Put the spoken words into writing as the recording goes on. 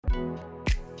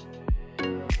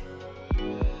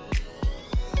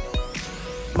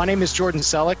My name is Jordan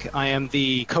Selleck. I am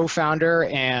the co-founder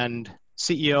and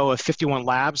CEO of 51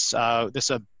 Labs. This is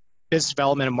a business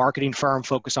development and marketing firm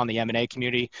focused on the M&A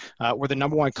community. We're the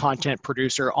 #1 content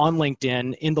producer on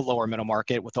LinkedIn in the lower middle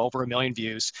market with over 1 million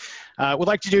views. We'd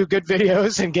like to do good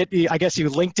videos and get you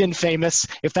LinkedIn famous,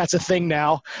 if that's a thing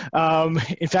now.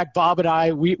 In fact, Bob and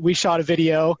I, we shot a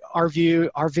video. Our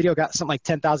video got something like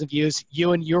 10,000 views.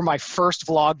 You're my first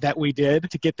vlog that we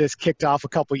did to get this kicked off a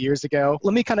couple years ago.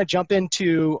 Let me kind of jump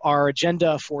into our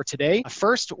agenda for today.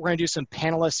 First, we're going to do some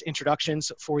panelist introductions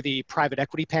for the private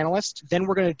equity panelists. Then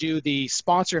we're going to do the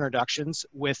sponsor introductions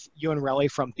with Ewan Relly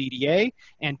from BDA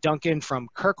and Duncan from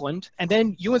Kirkland. And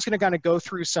then Ewan's going to kind of go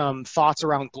through some thoughts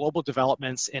around global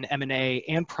developments in M&A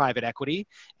and private equity.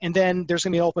 And then there's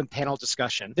going to be an open panel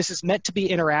discussion. This is meant to be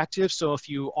interactive, so if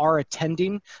you are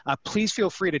attending, please feel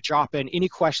free to drop in any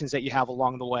questions that you have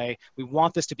along the way. We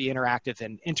want this to be interactive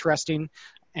and interesting.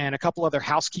 And a couple other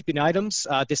housekeeping items.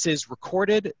 This is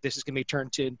recorded. This is going to be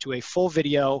turned into a full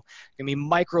video. Going to be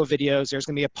micro videos. There's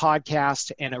going to be a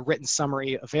podcast and a written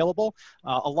summary available.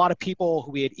 A lot of people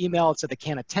who we had emailed said they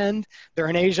can't attend. They're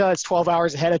in Asia. It's 12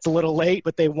 hours ahead. It's a little late,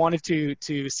 but they wanted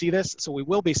to see this, so we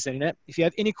will be sending it. If you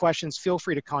have any questions, feel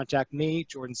free to contact me,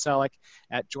 Jordan Selleck,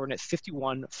 at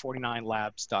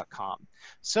jordan@5149labs.com.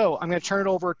 So I'm going to turn it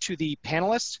over to the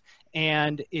panelists.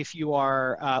 And if you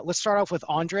are, let's start off with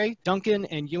Andre. Duncan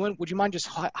and Ewan, would you mind just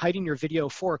hiding your video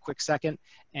for a quick second?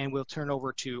 And we'll turn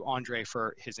over to Andre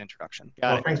for his introduction.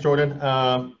 Thanks, Jordan.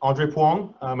 Andre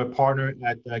Puong. I'm a partner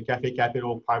at Cafe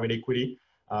Capital Private Equity.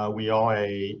 We are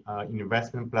an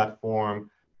investment platform,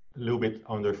 a little bit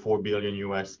under $4 billion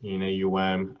US in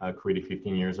AUM, created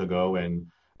 15 years ago. And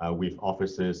with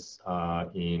offices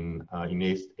in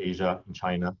East Asia, in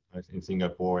China, in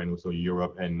Singapore, and also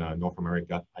Europe and North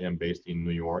America. I am based in New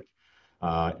York,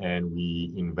 and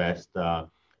we invest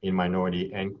in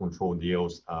minority and control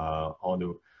deals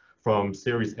from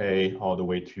Series A all the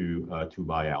way to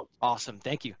buyout. Awesome,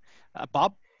 thank you.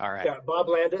 Bob? All right. Yeah, Bob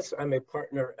Landis. I'm a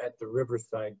partner at the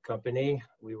Riverside Company.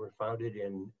 We were founded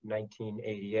in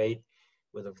 1988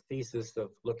 with a thesis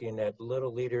of looking at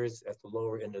little leaders at the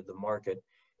lower end of the market.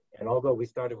 And although we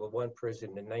started with one person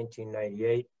in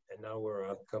 1998, and now we're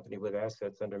a company with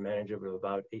assets under management of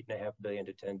about $8.5 billion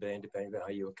to $10 billion, depending on how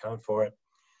you account for it.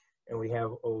 And we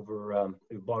have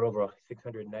we've bought over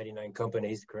 699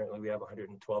 companies. Currently, we have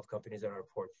 112 companies in our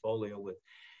portfolio with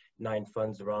 9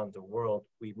 funds around the world.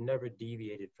 We've never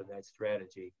deviated from that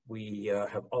strategy. We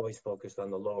have always focused on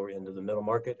the lower end of the middle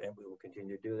market, and we will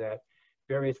continue to do that.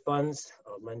 Various funds,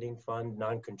 a lending fund,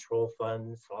 non-control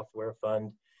fund, software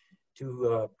fund,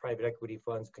 2 private equity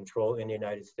funds control in the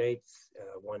United States,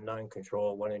 1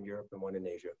 non-control, 1 in Europe, and 1 in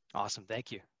Asia. Awesome,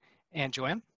 thank you. And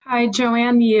Joanne? Hi,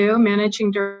 Joanne Yu,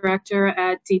 Managing Director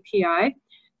at DPI.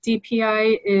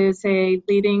 DPI is a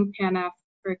leading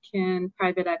Pan-African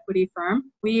private equity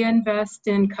firm. We invest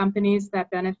in companies that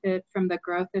benefit from the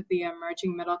growth of the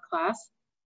emerging middle class.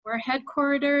 We're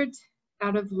headquartered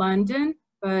out of London,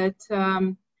 but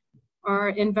our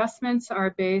investments are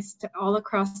based all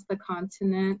across the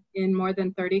continent in more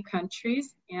than 30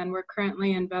 countries, and we're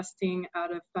currently investing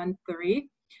out of Fund 3.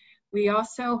 We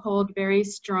also hold very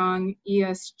strong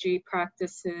ESG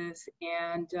practices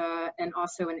and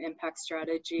also an impact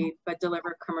strategy, but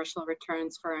deliver commercial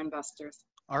returns for our investors.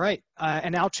 All right,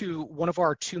 and now to one of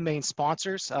our 2 main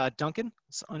sponsors, Duncan.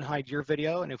 Let's unhide your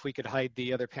video, and if we could hide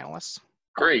the other panelists.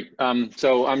 Great.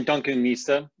 So I'm Duncan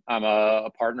Mista. I'm a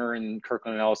partner in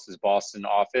Kirkland & Ellis's Boston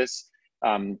office.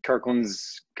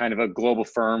 Kirkland's kind of a global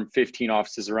firm, 15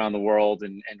 offices around the world,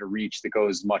 and a reach that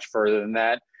goes much further than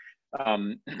that.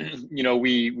 You know,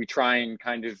 we try and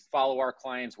kind of follow our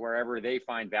clients wherever they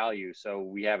find value. So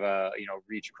we have a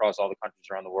reach across all the countries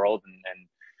around the world, and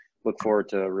look forward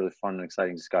to a really fun and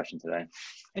exciting discussion today.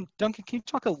 And Duncan, can you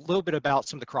talk a little bit about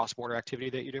some of the cross-border activity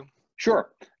that you do?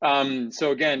 Sure.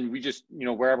 So again, we just,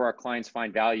 wherever our clients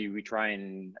find value, we try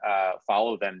and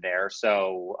follow them there.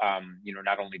 So,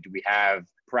 not only do we have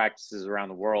practices around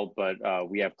the world, but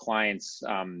we have clients,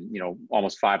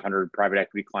 almost 500 private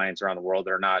equity clients around the world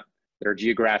that are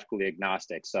geographically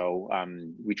agnostic. So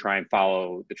we try and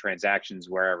follow the transactions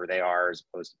wherever they are, as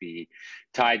opposed to be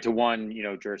tied to one,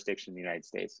 jurisdiction in the United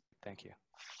States. Thank you.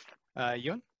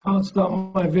 Ewan? I'll start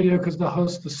my video because the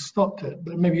host has stopped it,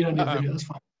 but maybe you don't need a video, that's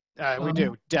fine. We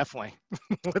do, definitely.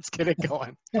 Let's get it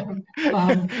going. I'm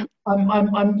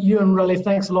Ewan Relly.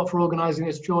 Thanks a lot for organizing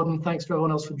this, Jordan. Thanks to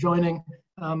everyone else for joining.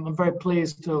 I'm very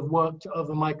pleased to have worked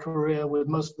over my career with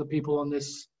most of the people on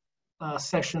this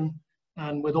session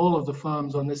and with all of the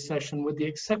firms on this session, with the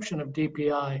exception of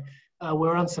DPI.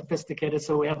 We're unsophisticated,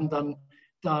 so we haven't done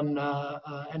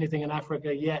anything in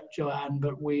Africa yet, Joanne,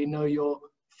 but we know you're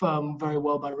firm very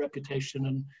well by reputation,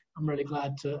 and I'm really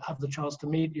glad to have the chance to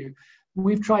meet you.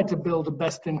 We've tried to build a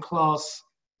best-in-class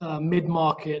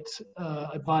mid-market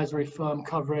advisory firm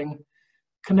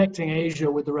connecting Asia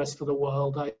with the rest of the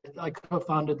world. I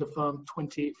co-founded the firm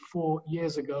 24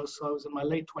 years ago, so I was in my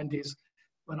late 20s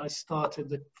when I started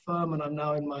the firm, and I'm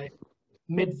now in my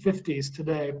mid-50s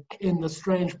today, in the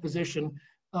strange position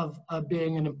of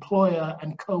being an employer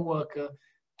and co-worker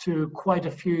to quite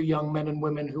a few young men and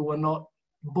women who were not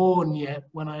born yet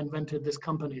when I invented this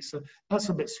company. So that's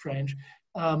a bit strange.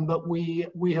 But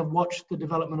we have watched the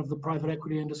development of the private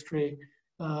equity industry,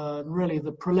 really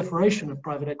the proliferation of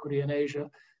private equity in Asia.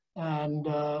 And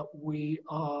we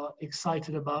are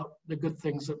excited about the good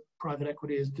things that private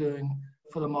equity is doing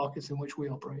for the markets in which we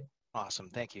operate. Awesome,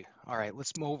 thank you. All right,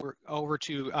 let's move over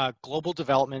to global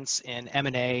developments in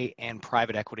M&A and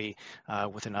private equity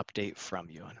with an update from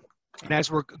Ewan. And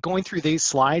as we're going through these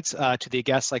slides to the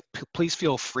guests, please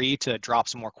feel free to drop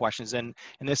some more questions in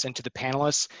this and to the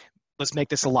panelists. Let's make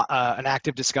this an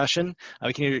active discussion.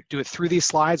 We can either do it through these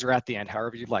slides or at the end,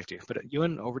 however you'd like to. But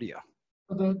Ewan, over to you.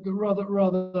 The rather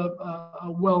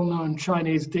well-known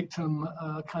Chinese dictum,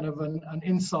 kind of an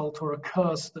insult or a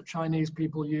curse that Chinese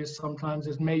people use sometimes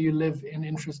is, may you live in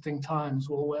interesting times.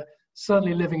 Well, we're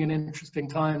certainly living in interesting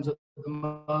times at the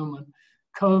moment.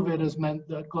 COVID has meant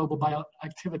that global buyout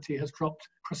activity has dropped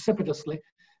precipitously,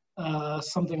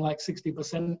 something like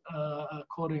 60%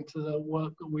 according to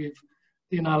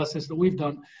the analysis that we've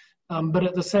done. But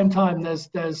at the same time,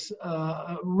 there's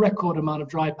a record amount of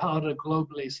dry powder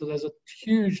globally. So there's a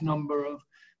huge number of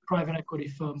private equity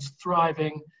firms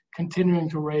thriving, continuing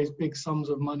to raise big sums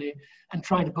of money and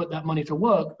trying to put that money to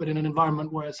work, but in an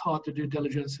environment where it's hard to do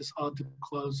diligence, it's hard to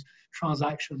close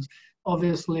transactions.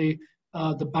 Obviously,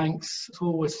 the banks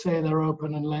always say they're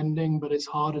open and lending, but it's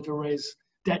harder to raise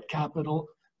debt capital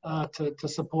to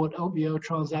support LBO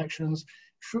transactions.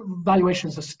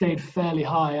 Valuations have stayed fairly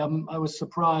high. I was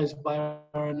surprised by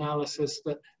our analysis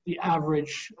that the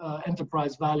average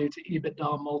enterprise value to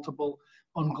EBITDA multiple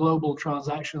on global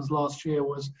transactions last year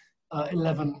was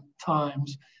 11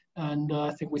 times. And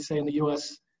I think we say in the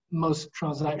US, most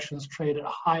transactions trade at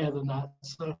higher than that.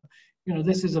 So,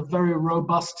 this is a very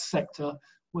robust sector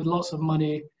with lots of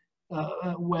money,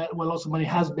 where lots of money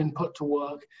has been put to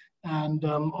work. And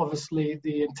obviously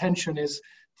the intention is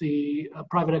the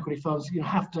private equity firms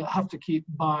have to keep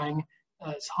buying.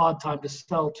 It's a hard time to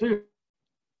sell too,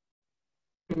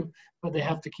 but they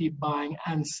have to keep buying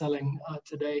and selling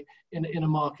today in a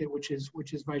market which is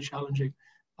very challenging.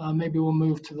 Maybe we'll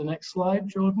move to the next slide,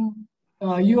 Jordan.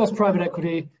 U.S. private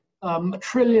equity, $1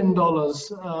 trillion.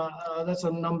 That's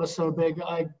a number so big.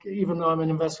 Even though I'm an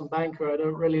investment banker, I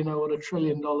don't really know what $1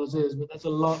 trillion is, but that's a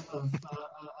lot of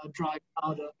dry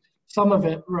powder. Some of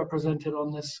it represented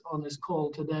on this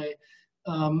call today.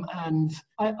 And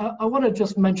I want to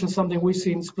just mention something we've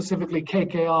seen, specifically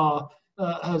KKR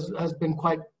has been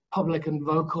quite public and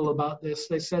vocal about this.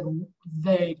 They said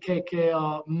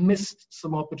KKR missed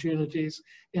some opportunities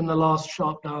in the last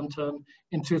sharp downturn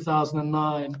in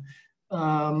 2009,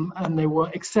 and they were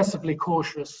excessively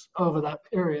cautious over that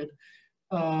period.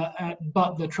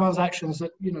 But the transactions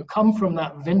that come from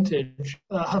that vintage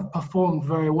have performed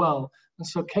very well. And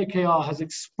so KKR has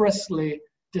expressly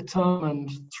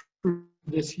determined through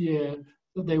this year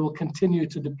that they will continue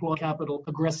to deploy capital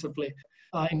aggressively,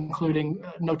 including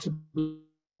notably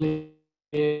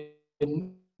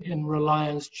in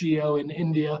Reliance Jio in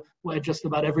India, where just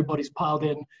about everybody's piled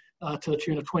in to the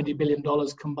tune of $20 billion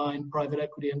combined private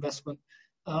equity investment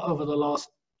over the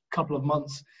last couple of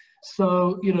months.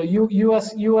 So, the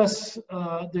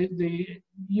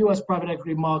U.S. private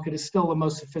equity market is still the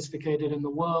most sophisticated in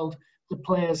the world. The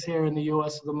players here in the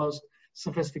U.S. are the most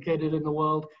sophisticated in the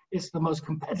world. It's the most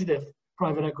competitive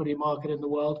private equity market in the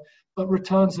world, but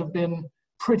returns have been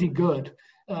pretty good.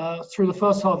 Through the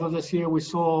first half of this year, we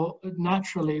saw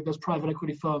naturally those private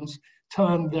equity firms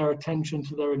turn their attention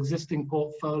to their existing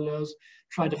portfolios,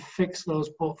 try to fix those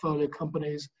portfolio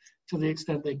companies to the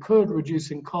extent they could,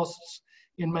 reducing costs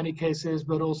in many cases,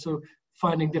 but also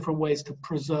finding different ways to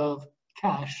preserve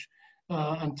cash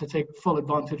and to take full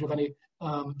advantage of any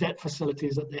debt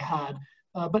facilities that they had.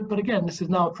 But again, this is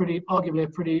now arguably a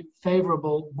pretty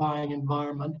favorable buying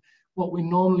environment. What we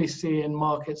normally see in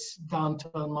markets,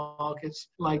 downturn markets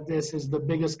like this, is the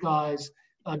biggest guys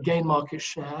gain market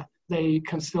share. They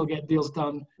can still get deals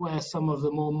done where some of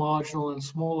the more marginal and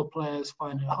smaller players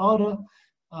find it harder.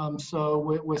 So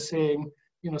we're seeing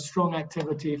strong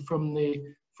activity from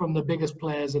the biggest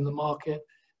players in the market,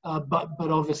 but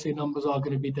obviously numbers are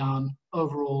going to be down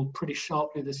overall pretty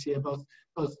sharply this year, both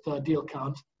deal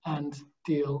count and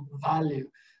deal value.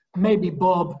 Maybe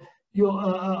Bob,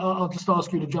 I'll just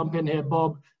ask you to jump in here,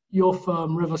 Bob. Your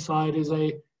firm, Riverside, is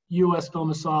a U.S.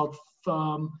 domiciled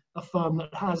firm, a firm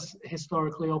that has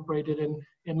historically operated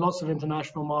in lots of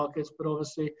international markets, but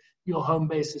obviously your home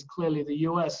base is clearly the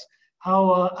U.S.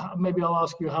 Maybe I'll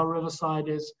ask you how Riverside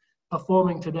is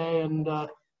performing today, and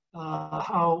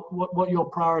what your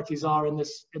priorities are in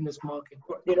this market.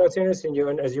 You know, it's interesting,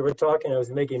 Ewan, as you were talking, I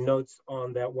was making notes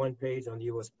on that one page on the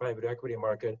U.S. private equity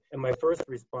market. And my first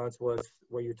response was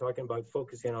where you're talking about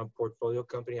focusing on portfolio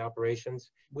company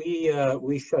operations.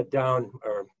 We shut down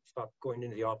or stopped going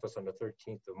into the office on the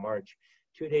 13th of March.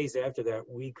 2 days after that,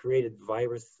 we created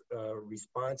virus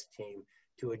response team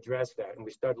to address that. And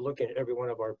we started looking at every one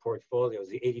of our portfolios,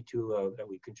 the 82 that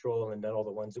we control, and then all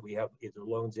the ones that we have either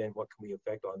loans in, what can we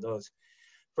affect on those?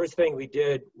 First thing we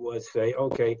did was say,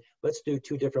 okay, let's do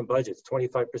 2 different budgets,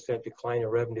 25% decline in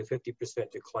revenue,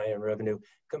 50% decline in revenue.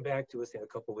 Come back to us in a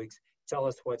couple of weeks. Tell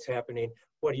us what's happening.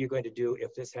 What are you going to do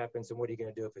if this happens? And what are you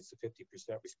going to do if it's a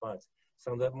 50% response?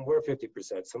 Some of them were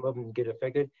 50%. Some of them get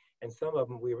affected. And some of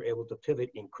them we were able to pivot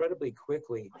incredibly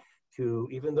quickly to,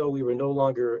 even though we were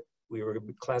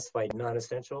classified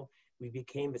non-essential, we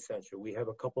became essential. We have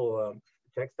a couple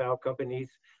textile companies,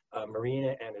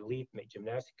 Marina and Elite make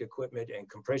gymnastic equipment and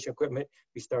compression equipment.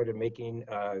 We started making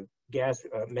gas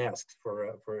masks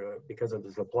because of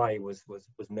the supply was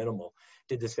minimal.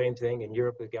 Did the same thing in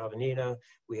Europe with Galvanina.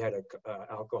 We had an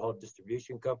alcohol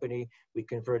distribution company. We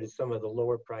converted some of the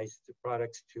lower priced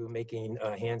products to making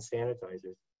hand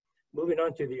sanitizers. Moving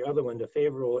on to the other one, the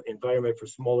favorable environment for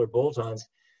smaller bolt-ons.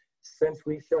 Since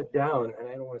we shut down, and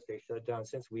I don't want to say shut down,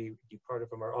 since we departed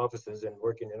from our offices and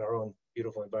working in our own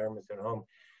beautiful environments at home,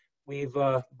 we've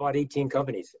bought 18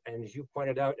 companies. And as you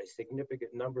pointed out, a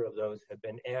significant number of those have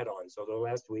been add-ons. So the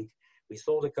last week, we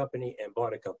sold a company and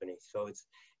bought a company. So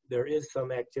there is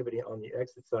some activity on the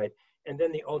exit side. And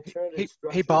then the alternative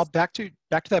structures. Hey, Bob, back to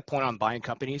that point on buying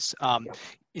companies.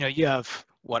 You know, you have,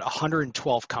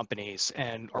 112 companies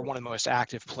and are one of the most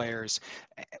active players.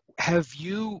 Have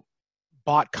you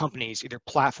bought companies, either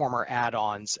platform or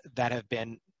add-ons, that have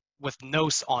been with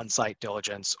no on-site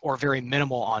diligence or very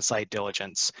minimal on-site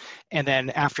diligence? And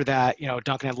then after that,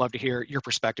 Duncan, I'd love to hear your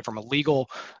perspective from a legal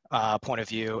point of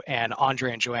view. And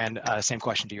Andre and Joanne, same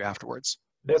question to you afterwards.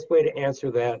 Best way to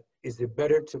answer that, is it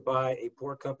better to buy a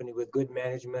poor company with good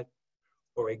management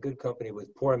or a good company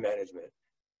with poor management?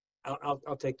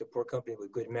 I'll take the poor company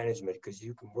with good management because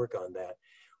you can work on that.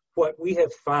 What we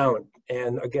have found,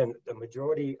 and again, the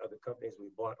majority of the companies we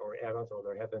bought are add-ons, although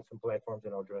there have been some platforms,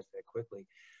 and I'll address that quickly.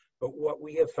 But what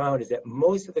we have found is that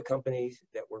most of the companies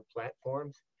that were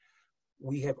platforms,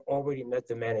 we have already met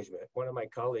the management. One of my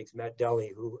colleagues, Matt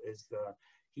Daly, who is,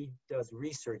 he does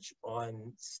research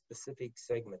on specific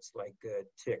segments like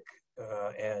TIC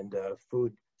and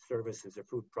food services or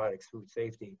food products, food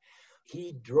safety.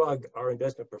 He drug our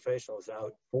investment professionals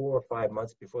out 4 or 5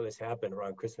 months before this happened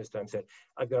around Christmas time, said,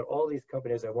 I've got all these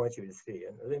companies I want you to see.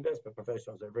 And the investment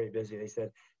professionals are very busy. They said,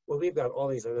 well, we've got all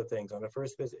these other things. On the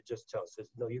first visit, just tell us,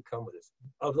 no, you come with us.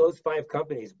 Of those 5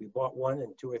 companies, we bought 1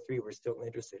 and 2 or 3 we're still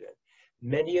interested in.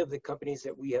 Many of the companies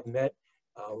that we have met,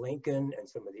 Lincoln and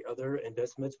some of the other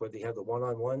investments where they have the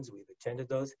one-on-ones, we've attended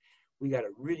those. We got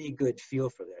a really good feel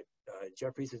for that.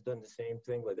 Jefferies has done the same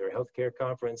thing with their healthcare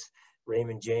conference,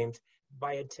 Raymond James.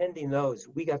 By attending those,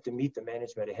 we got to meet the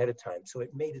management ahead of time. So it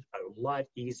made it a lot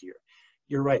easier.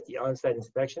 You're right, the on-site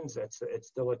inspections, it's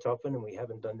still a tough one, and we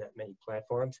haven't done that many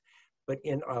platforms. But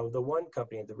in the one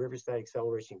company, the Riverside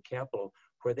Acceleration Capital,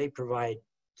 where they provide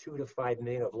 2 to 5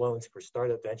 million of loans for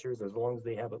startup ventures, as long as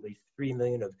they have at least 3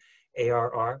 million of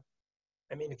ARR.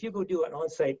 I mean, if you go do an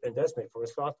on-site investment for a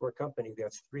software company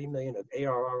that's 3 million of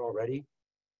ARR already,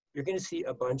 you're going to see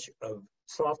a bunch of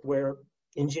software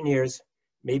engineers,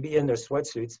 maybe in their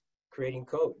sweatsuits, creating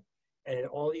code. And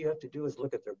all you have to do is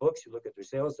look at their books, you look at their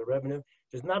sales, their revenue.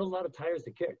 There's not a lot of tires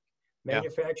to kick.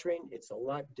 Manufacturing, it's a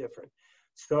lot different.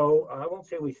 So I won't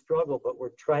say we struggle, but we're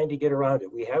trying to get around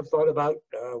it. We have thought about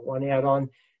one add-on,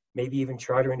 maybe even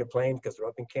chartering a plane because we're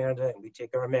up in Canada and we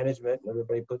take our management and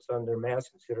everybody puts on their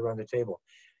mask and sit around the table.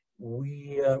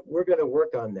 We're going to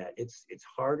work on that. It's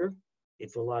harder,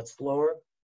 it's a lot slower,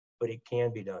 but it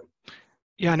can be done.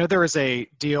 Yeah, I know there was a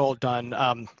deal done,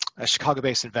 a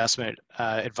Chicago-based investment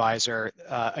advisor,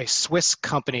 a Swiss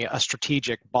company, a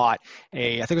strategic, bought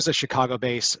I think it was a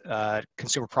Chicago-based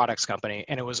consumer products company,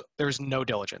 and there was no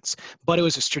diligence, but it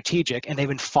was a strategic, and they've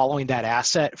been following that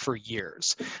asset for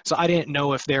years. So I didn't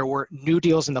know if there were new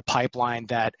deals in the pipeline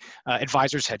that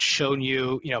advisors had shown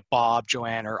you, Bob,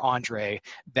 Joanne, or Andre,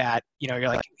 that, you're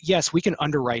like, yes, we can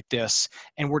underwrite this,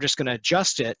 and we're just going to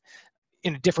adjust it.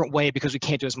 in a different way because we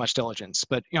can't do as much diligence.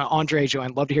 But Andre,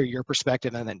 Joanne, love to hear your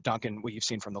perspective, and then Duncan, what you've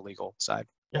seen from the legal side.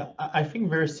 Yeah, I think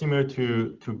very similar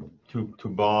to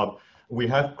Bob. We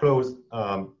have closed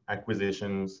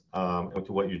acquisitions, to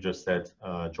what you just said,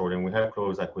 Jordan. We have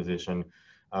closed acquisition,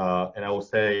 and I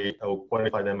will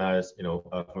qualify them as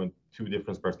from two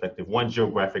different perspectives. One,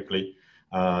 geographically,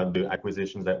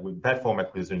 the platform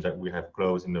acquisitions that we have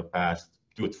closed in the past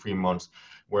 2 or 3 months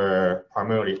were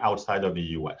primarily outside of the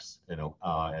U.S.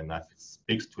 And that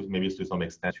speaks to some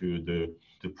extent to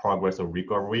the progress of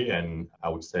recovery, and I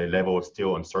would say level of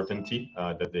still uncertainty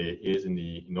that there is in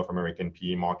the North American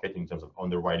PE market in terms of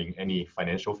underwriting any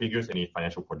financial figures, any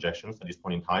financial projections at this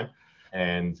point in time.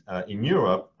 And in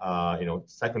Europe,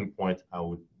 second point I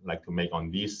would like to make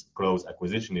on this closed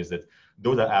acquisition is that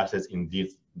those are assets indeed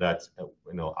that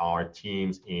our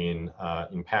teams in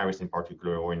Paris in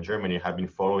particular, or in Germany, have been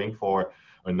following for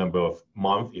a number of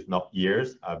months, if not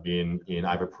years, have been in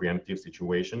either preemptive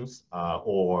situations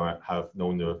or have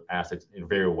known the assets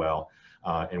very well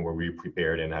and were really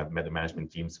prepared and have met the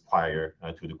management teams prior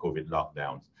to the COVID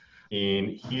lockdowns.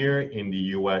 Here in the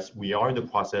US, we are in the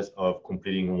process of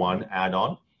completing one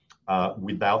add-on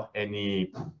without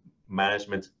any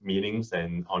management meetings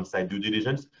and on-site due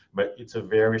diligence, but it's a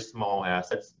very small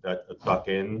asset that tuck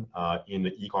in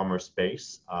the e-commerce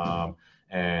space,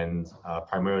 and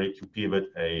primarily to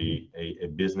pivot a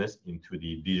business into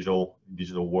the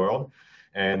digital world.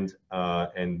 And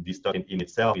this stuff in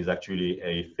itself is actually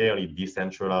a fairly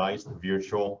decentralized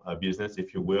virtual business,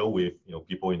 if you will, with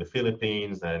people in the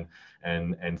Philippines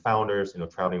and founders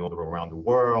traveling all around the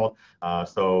world.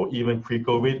 So even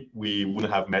pre-COVID, we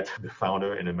wouldn't have met the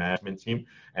founder and the management team.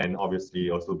 And obviously,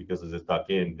 also because of the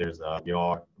tuck-in, we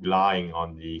are relying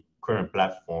on the current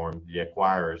platform, the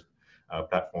acquirers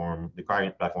platform, the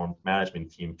current platform management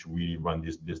team to really run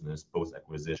this business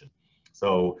post-acquisition.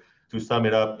 So to sum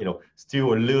it up,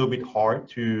 still a little bit hard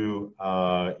to,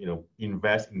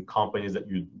 invest in companies that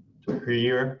you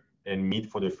hear and meet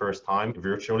for the first time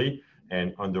virtually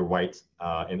and underwrite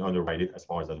it as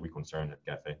far as we're concerned at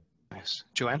CAFE. Nice.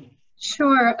 Joanne?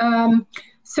 Sure.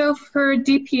 So for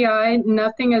DPI,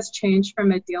 nothing has changed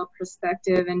from a deal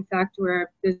perspective. In fact, we're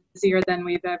busier than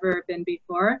we've ever been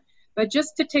before. But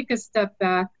just to take a step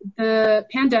back, the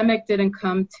pandemic didn't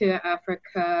come to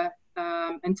Africa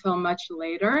until much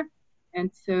later. And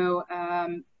so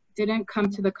didn't come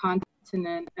to the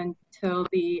continent until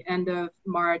the end of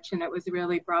March, and it was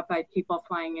really brought by people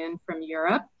flying in from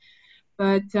Europe.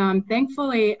 But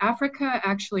thankfully, Africa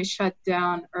actually shut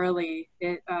down early,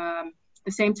 the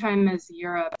same time as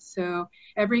Europe. So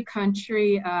every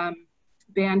country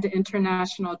banned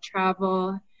international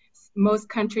travel. Most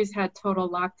countries had total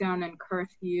lockdown and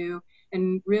curfew,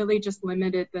 and really just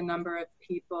limited the number of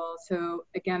people. So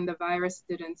again, the virus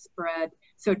didn't spread.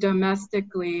 So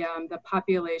domestically, the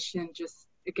population just,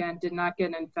 again, did not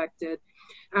get infected.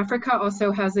 Africa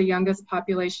also has the youngest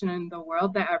population in the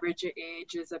world. The average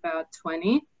age is about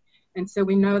 20. And so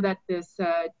we know that this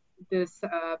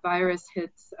virus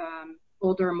hits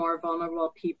older, more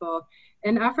vulnerable people.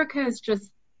 And Africa is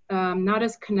just not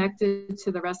as connected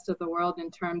to the rest of the world in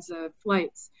terms of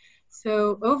flights.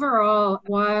 So overall,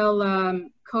 while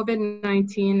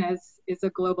COVID-19 is a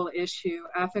global issue,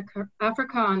 Africa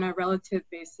on a relative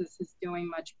basis is doing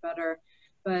much better.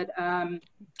 But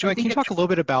Joanne, can you talk a little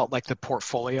bit about like the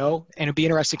portfolio? And it'd be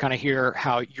interesting to kind of hear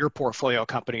how your portfolio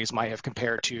companies might have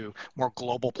compared to more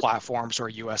global platforms or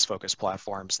US focused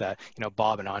platforms that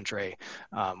Bob and Andre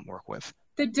work with.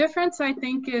 The difference, I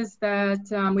think, is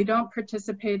that we don't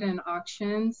participate in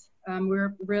auctions.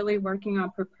 We're really working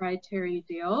on proprietary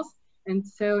deals. And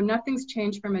so nothing's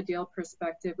changed from a deal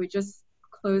perspective. We just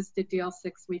closed a deal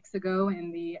 6 weeks ago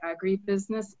in the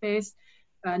agribusiness space,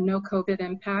 no COVID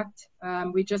impact.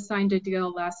 We just signed a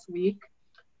deal last week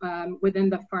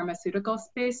within the pharmaceutical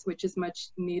space, which is much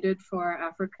needed for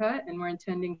Africa, and we're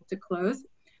intending to close.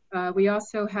 We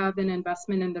also have an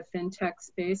investment in the fintech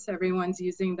space. Everyone's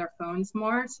using their phones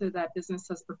more, so that business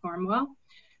has performed well.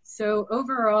 So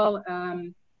overall,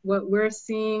 what we're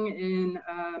seeing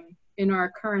in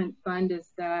our current fund is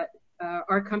that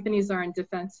our companies are in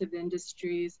defensive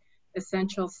industries,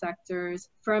 essential sectors.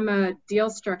 From a deal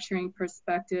structuring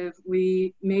perspective,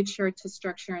 we made sure to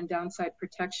structure in downside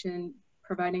protection,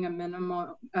 providing a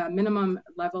minimum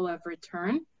level of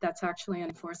return that's actually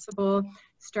enforceable,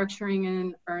 structuring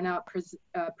in earnout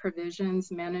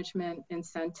provisions, management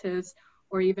incentives,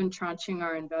 or even tranching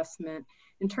our investment.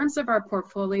 In terms of our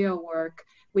portfolio work,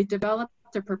 we developed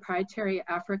a proprietary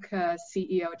Africa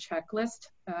CEO checklist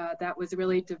that was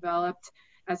really developed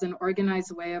as an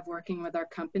organized way of working with our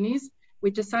companies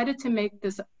We decided to make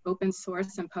this open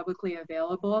source and publicly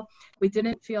available. We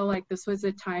didn't feel like this was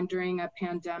a time during a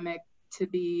pandemic to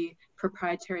be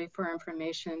proprietary for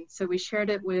information. So we shared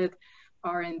it with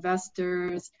our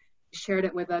investors, shared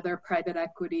it with other private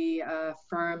equity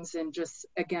firms, and just,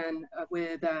 again,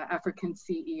 with African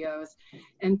CEOs.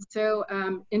 And so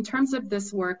in terms of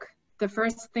this work, the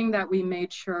first thing that we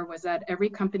made sure was that every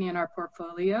company in our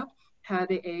portfolio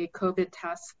had a COVID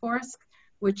task force,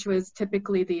 which was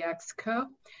typically the ExCo.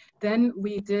 Then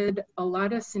we did a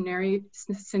lot of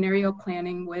scenario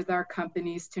planning with our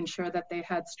companies to ensure that they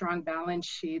had strong balance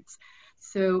sheets.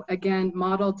 So again,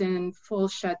 modeled in full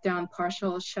shutdown,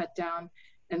 partial shutdown,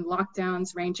 and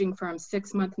lockdowns ranging from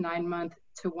 6 month, 9 month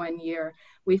to 1 year.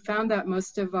 We found that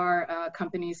most of our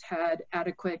companies had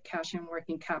adequate cash and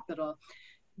working capital.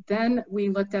 Then we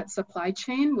looked at supply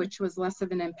chain, which was less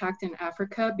of an impact in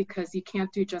Africa because you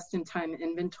can't do just-in-time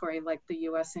inventory like the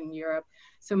US and Europe.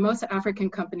 So most African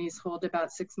companies hold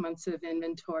about 6 months of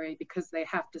inventory because they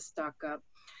have to stock up.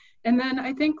 And then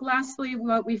I think lastly,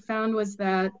 what we found was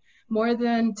that more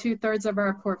than 2/3 of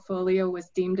our portfolio was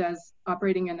deemed as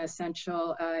operating in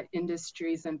essential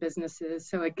industries and businesses.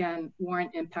 So again,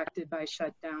 weren't impacted by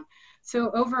shutdown. So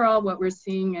overall, what we're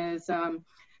seeing is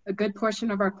a good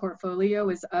portion of our portfolio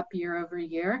is up year over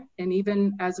year. And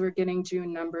even as we're getting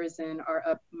June numbers in, are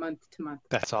up month to month.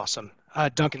 That's awesome.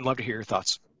 Duncan, love to hear your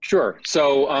thoughts. Sure.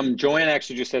 So Joanne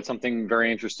actually just said something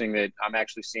very interesting that I'm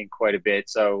actually seeing quite a bit.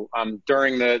 So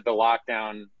during the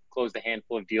lockdown, closed a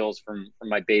handful of deals from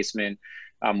my basement,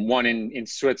 one in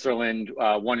Switzerland,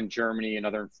 one in Germany,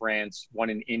 another in France,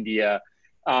 one in India.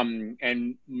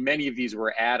 And many of these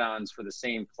were add-ons for the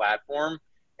same platform.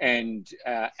 And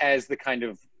as the kind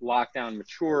of lockdown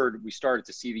matured, we started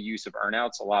to see the use of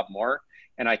earnouts a lot more.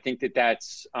 And I think that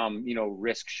that's,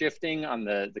 risk shifting on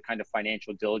the kind of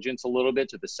financial diligence a little bit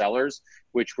to the sellers,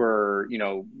 which were,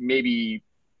 maybe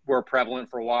were prevalent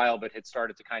for a while, but had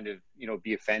started to kind of,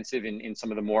 be offensive in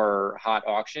some of the more hot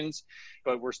auctions.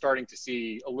 But we're starting to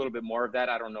see a little bit more of that.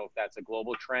 I don't know if that's a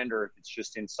global trend or if it's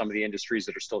just in some of the industries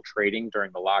that are still trading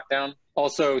during the lockdown.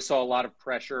 Also saw a lot of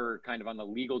pressure kind of on the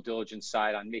legal diligence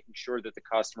side on making sure that the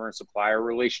customer and supplier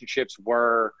relationships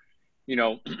were,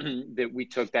 that we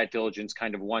took that diligence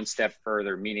kind of one step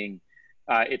further, meaning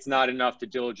it's not enough to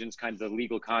diligence kind of the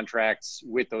legal contracts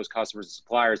with those customers and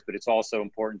suppliers, but it's also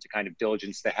important to kind of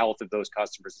diligence the health of those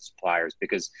customers and suppliers,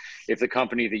 because if the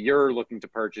company that you're looking to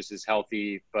purchase is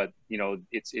healthy, but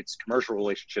its commercial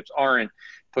relationships aren't,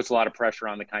 puts a lot of pressure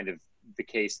on the kind of the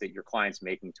case that your client's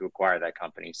making to acquire that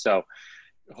company. So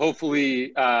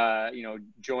hopefully,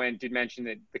 Joanne did mention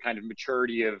that the kind of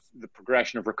maturity of the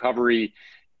progression of recovery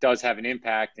does have an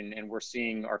impact, and we're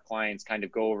seeing our clients kind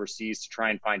of go overseas to try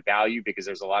and find value because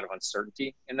there's a lot of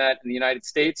uncertainty in that in the United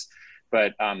States.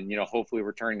 But hopefully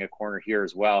we're turning a corner here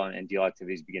as well, and deal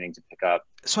activity is beginning to pick up.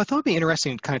 So I thought it'd be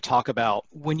interesting to kind of talk about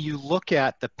when you look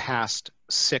at the past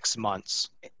 6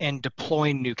 months and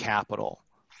deploying new capital,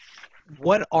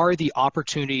 what are the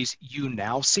opportunities you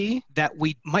now see that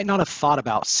we might not have thought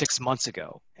about 6 months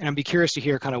ago? And I'd be curious to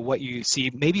hear kind of what you see,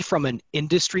 maybe from an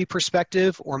industry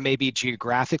perspective or maybe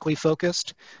geographically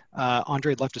focused.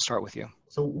 Andre, I'd love to start with you.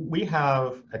 So we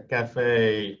have at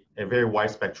Café a very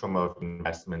wide spectrum of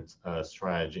investment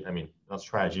strategy. I mean, not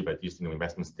strategy, but these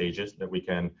investment stages that we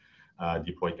can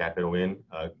deploy capital in,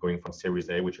 going from Series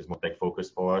A, which is more tech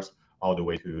focused for us, all the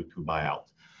way to buyout.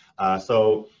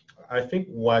 So I think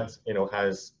what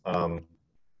has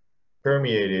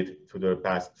permeated to the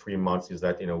past 3 months is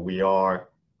that we are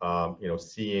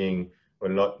seeing a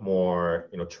lot more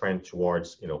trend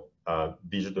towards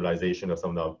digitalization of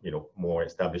some of the more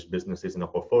established businesses in our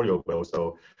portfolio, but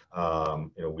also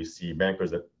we see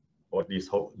bankers that, or at least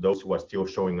those who are still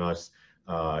showing us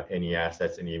any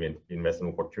assets and even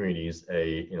investment opportunities,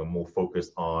 more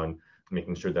focused on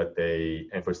making sure that they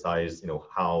emphasize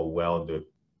how well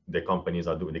the companies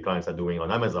are doing, the clients are doing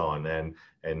on Amazon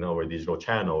and our digital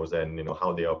channels, and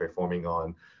how they are performing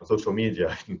on social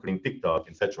media, including TikTok,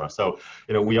 etc. So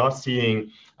we are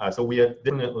seeing, so we are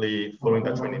definitely following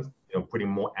that trend, putting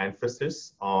more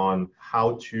emphasis on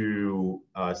how to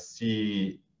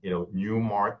see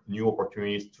new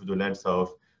opportunities through the lens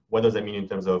of what does that mean in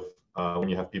terms of when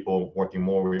you have people working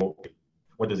more remotely.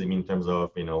 What does it mean in terms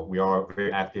of, we are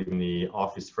very active in the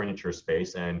office furniture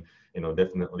space, and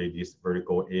definitely this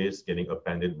vertical is getting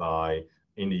upended by,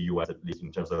 in the US at least,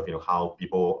 in terms of how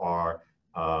people are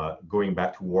going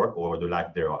back to work, or the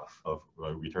lack thereof of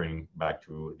returning back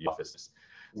to the offices.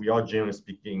 We are, generally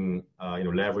speaking,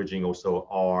 leveraging also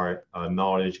our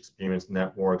knowledge, experience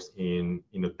networks in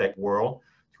the tech world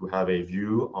to have a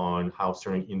view on how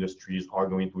certain industries are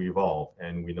going to evolve.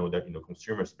 And we know that in the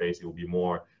consumer space, it will be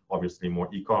more, obviously more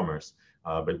e-commerce.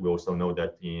 But we also know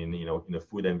that in the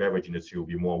food and beverage industry will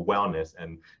be more wellness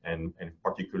and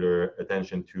particular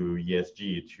attention to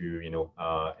ESG, to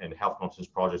and health conscious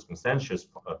projects, conscientious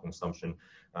consumption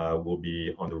will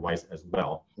be on the rise as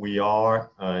well. We are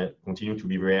continue to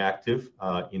be very active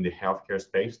in the healthcare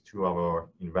space. Through our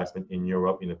investment in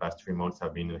Europe in the past 3 months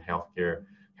have been in the healthcare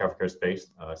space,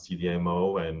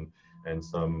 CDMO and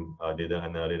some data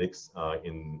analytics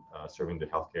in serving the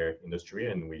healthcare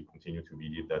industry. And we continue to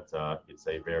believe that it's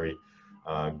a very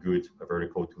good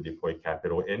vertical to deploy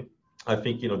capital in. I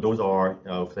think, those are,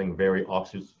 I think, very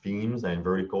obvious themes and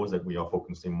verticals that we are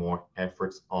focusing more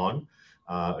efforts on.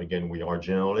 Again, we are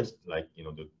generalists, like,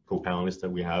 the co-panelists that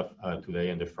we have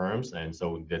today in the firms. And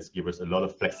so that's give us a lot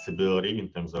of flexibility in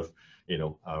terms of,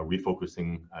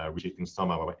 refocusing, reshifting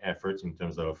some of our efforts in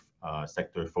terms of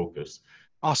sector focus.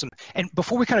 Awesome. And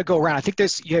before we kind of go around, I think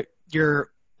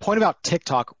your point about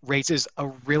TikTok raises a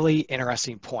really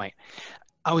interesting point.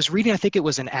 I was reading, I think it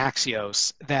was in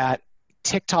Axios, that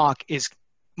TikTok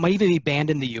might even be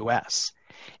banned in the US.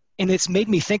 And it's made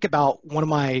me think about one of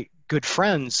my good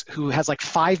friends who has like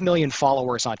 5 million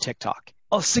followers on TikTok.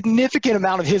 A significant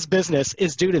amount of his business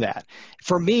is due to that.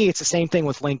 For me, it's the same thing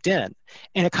with LinkedIn.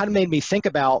 And it kind of made me think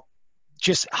about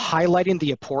just highlighting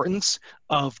the importance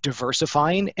of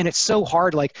diversifying. And it's so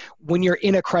hard, like when you're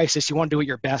in a crisis, you want to do what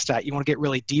you're best at, you want to get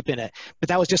really deep in it. But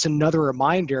that was just another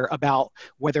reminder about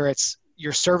whether it's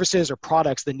your services or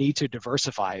products, the need to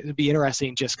diversify. It'd be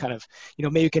interesting, just kind of,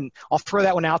 maybe I'll throw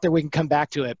that one out there, we can come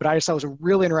back to it. But I just thought it was a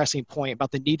really interesting point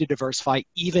about the need to diversify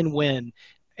even when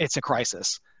it's a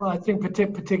crisis. Well, I think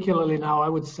particularly now, I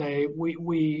would say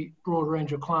we broad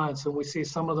range of clients, and we see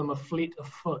some of them are fleet of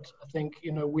foot. I think,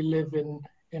 we live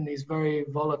in these very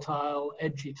volatile,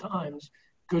 edgy times.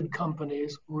 Good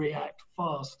companies react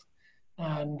fast,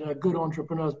 and good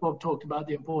entrepreneurs. Bob talked about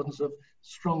the importance of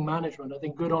strong management. I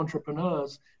think good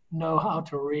entrepreneurs know how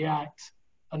to react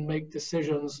and make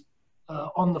decisions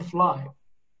on the fly.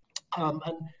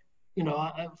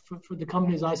 For the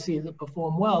companies I see that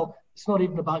perform well, it's not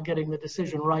even about getting the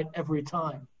decision right every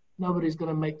time. Nobody's going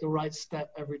to make the right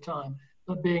step every time,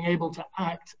 but being able to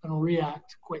act and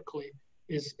react quickly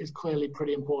is clearly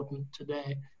pretty important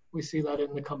today. We see that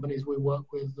in the companies we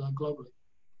work with globally.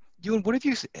 Ewan, what have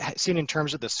you seen in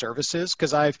terms of the services?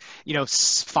 Because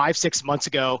 5-6 months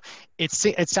ago, it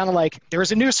sounded like there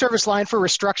was a new service line for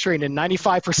restructuring and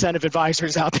 95% of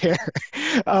advisors out there.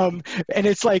 And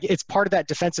it's like, it's part of that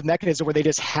defensive mechanism where they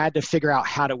just had to figure out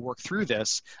how to work through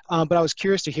this. But I was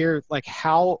curious to hear, like,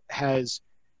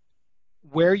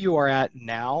 where you are at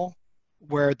now,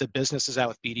 where the business is at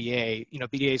with BDA.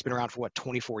 BDA has been around for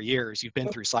 24 years. You've been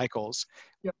through cycles.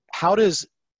 Yep. How does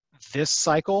this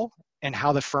cycle and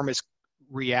how the firm is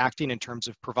reacting in terms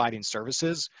of providing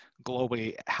services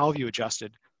globally, how have you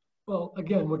adjusted? Well,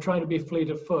 again, we're trying to be fleet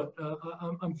of foot.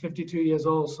 I'm 52 years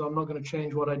old, so I'm not going to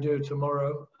change what I do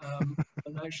tomorrow.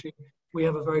 And actually, we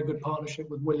have a very good partnership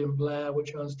with William Blair,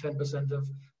 which owns 10%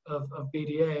 of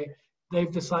BDA.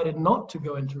 They've decided not to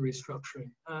go into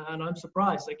restructuring. And I'm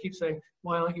surprised. They keep saying,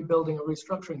 why aren't you building a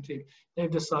restructuring team?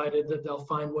 They've decided that they'll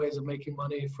find ways of making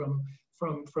money from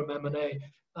M&A.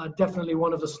 Definitely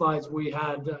one of the slides we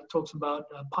had talks about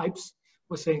pipes.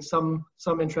 We're seeing some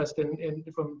interest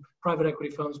from private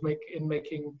equity firms in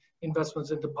making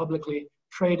investments into publicly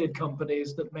traded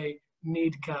companies that may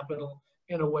need capital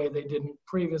in a way they didn't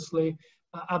previously.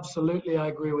 Absolutely, I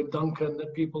agree with Duncan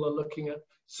that people are looking at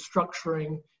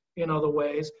structuring in other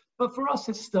ways. But for us,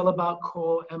 it's still about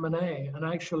core M&A. And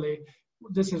actually,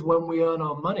 this is when we earn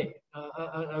our money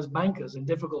as bankers in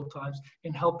difficult times,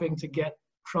 in helping to get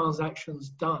transactions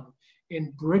done,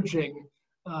 in bridging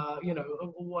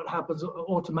what happens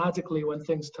automatically when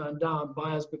things turn down.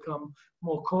 Buyers become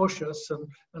more cautious,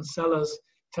 and sellers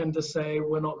tend to say,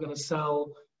 we're not going to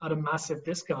sell at a massive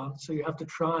discount. So you have to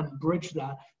try and bridge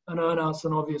that, and earn-out's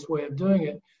an obvious way of doing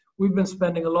it. We've been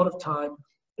spending a lot of time,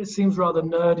 it seems rather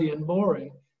nerdy and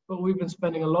boring, but we've been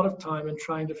spending a lot of time in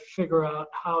trying to figure out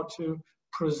how to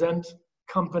present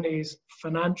companies'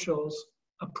 financials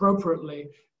appropriately.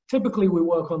 Typically, we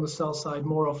work on the sell side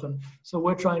more often. So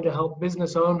we're trying to help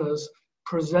business owners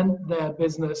present their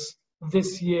business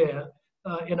this year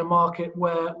in a market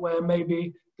where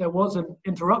maybe there was an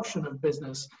interruption of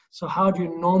business. So how do you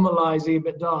normalize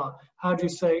EBITDA? How do you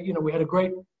say, we had a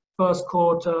great first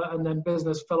quarter and then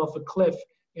business fell off a cliff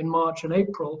in March and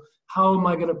April. How am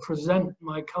I going to present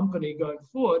my company going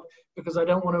forward? Because I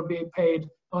don't want to be paid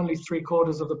only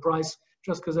 3/4 of the price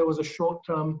just because there was a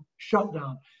short-term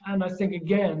shutdown. And I think,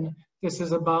 again, this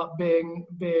is about being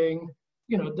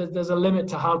you know, there's a limit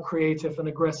to how creative and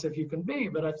aggressive you can be,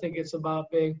 but I think it's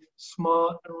about being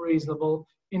smart and reasonable,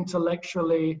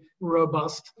 intellectually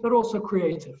robust, but also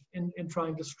creative in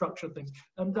trying to structure things.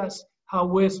 And that's how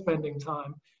we're spending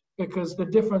time, because the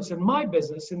difference in my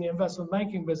business, in the investment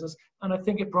banking business, and I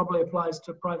think it probably applies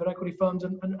to private equity firms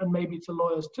and maybe to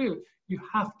lawyers too, you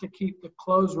have to keep the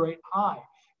close rate high.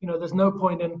 You know, there's no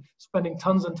point in spending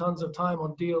tons and tons of time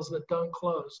on deals that don't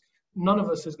close. None of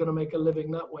us is going to make a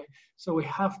living that way. So we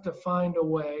have to find a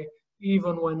way,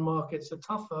 even when markets are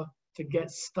tougher, to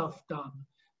get stuff done.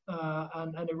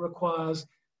 And it requires,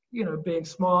 you know, being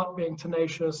smart, being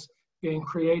tenacious, being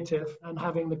creative, and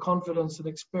having the confidence and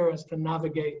experience to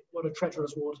navigate what are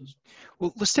treacherous waters.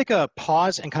 Well, let's take a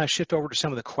pause and kind of shift over to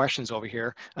some of the questions over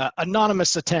here.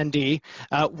 Anonymous attendee,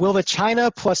 will the China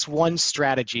plus one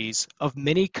strategies of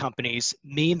many companies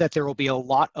mean that there will be a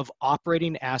lot of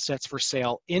operating assets for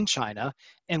sale in China?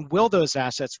 And will those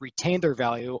assets retain their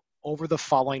value over the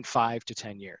following 5 to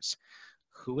 10 years?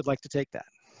 Who would like to take that?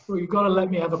 Well, you've got to let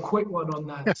me have a quick one on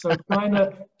that. So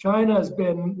China has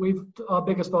been, our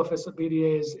biggest office at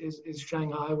BDA is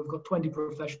Shanghai. We've got 20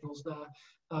 professionals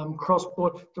there.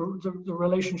 Cross-border, the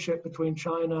relationship between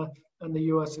China and the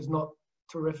US is not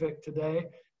terrific today.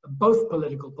 Both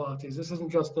political parties, this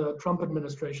isn't just a Trump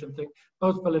administration thing,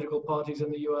 both political parties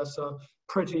in the US are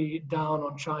pretty down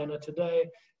on China today.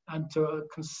 And to a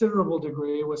considerable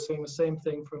degree, we're seeing the same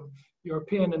thing from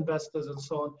European investors and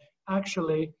so on.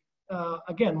 Actually,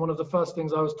 again, one of the first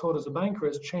things I was taught as a banker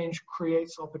is change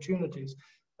creates opportunities.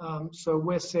 So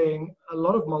we're seeing a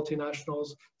lot of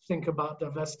multinationals think about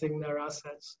divesting their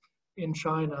assets in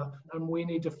China, and we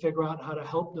need to figure out how to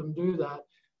help them do that.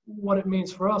 What it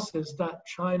means for us is that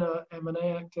China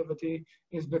M&A activity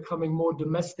is becoming more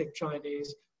domestic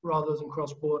Chinese rather than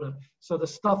cross-border. So the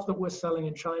stuff that we're selling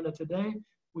in China today,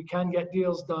 we can get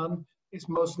deals done. It's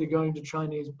mostly going to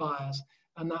Chinese buyers.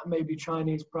 And that may be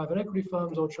Chinese private equity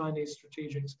firms or Chinese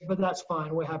strategics, but that's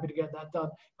fine. We're happy to get that done.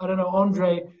 I don't know,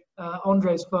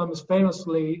 Andre's firm is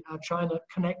famously China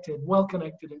connected, well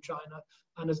connected in China,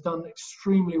 and has done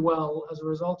extremely well as a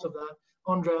result of that.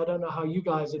 Andre, I don't know how you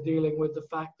guys are dealing with the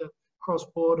fact that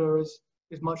cross-border is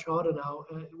much harder now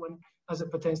as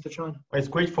it pertains to China. It's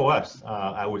great for us,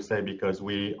 I would say, because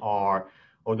we are,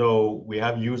 although we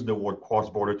have used the word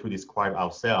cross-border to describe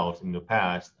ourselves in the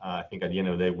past, I think at the end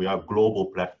of the day, we are a global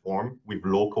platform with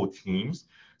local teams.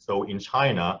 So in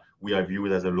China, we are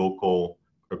viewed as a local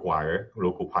acquirer,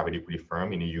 local private equity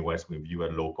firm. In the US, we view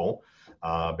as local,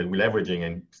 but we're leveraging,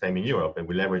 and same in Europe, and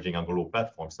we're leveraging a global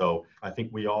platform. So I think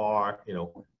we are, you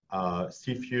know,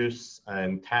 CFIUS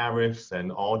and tariffs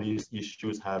and all these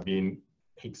issues have been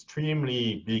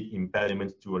extremely big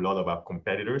impediments to a lot of our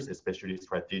competitors, especially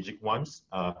strategic ones,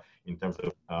 in terms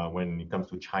of when it comes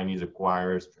to Chinese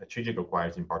acquirers, strategic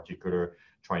acquirers in particular,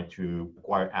 trying to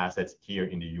acquire assets here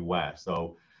in the US.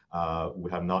 So we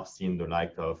have not seen the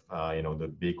like of, you know, the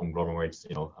big conglomerates,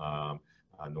 you know,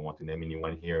 I don't want to name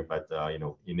anyone here, but, you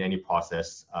know, in any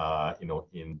process, you know,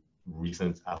 in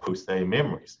recent, I would say,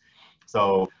 memories.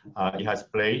 So it has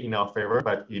played in our favor,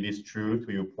 but it is true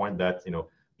to your point that, you know,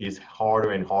 it's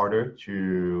harder and harder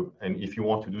to, and if you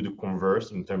want to do the converse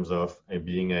in terms of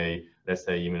being a, let's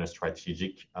say, even a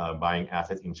strategic buying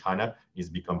assets in China, it's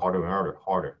become harder and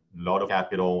harder. A lot of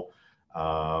capital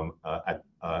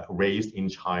raised in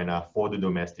China for the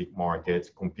domestic market,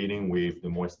 competing with the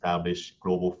more established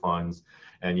global funds.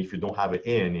 And if you don't have it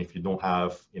in, if you don't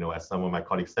have, you know, as some of my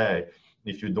colleagues say,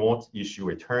 if you don't issue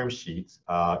a term sheet,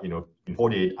 you know, in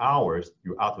 48 hours,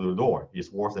 you're out of the door.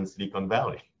 It's worse than Silicon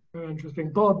Valley. Very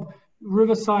interesting. Bob,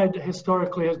 Riverside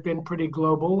historically has been pretty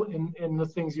global in the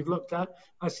things you've looked at.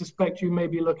 I suspect you may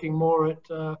be looking more at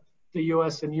the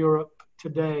US and Europe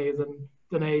today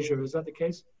than Asia. Is that the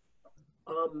case?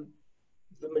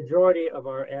 The majority of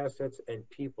our assets and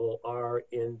people are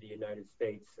in the United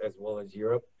States as well as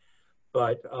Europe,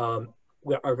 but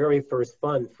our very first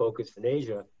fund focused in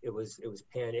Asia. It was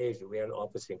Pan-Asia. We had an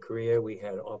office in Korea. We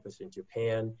had an office in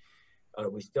Japan.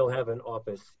 We still have an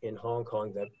office in Hong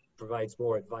Kong that provides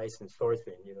more advice and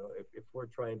sourcing. You know, if we're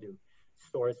trying to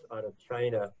source out of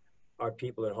China, our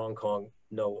people in Hong Kong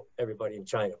know everybody in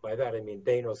China. By that, I mean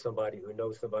they know somebody who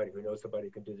knows somebody who knows somebody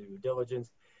who can do the due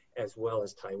diligence, as well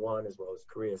as Taiwan, as well as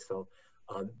Korea. So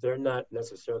they're not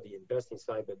necessarily the investing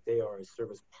side, but they are a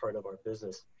service part of our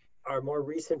business. Our more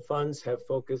recent funds have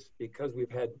focused, because we've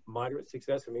had moderate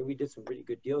success. I mean, we did some pretty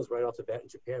good deals right off the bat in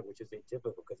Japan, which is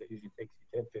atypical because it usually takes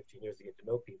you 10, 15 years to get to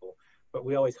know people, but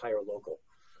we always hire local.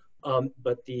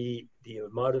 But the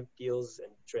amount of deals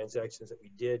and transactions that we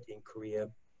did in Korea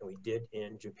and we did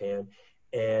in Japan,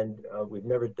 and we've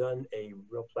never done a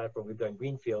real platform. We've done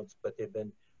greenfields, but they've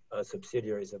been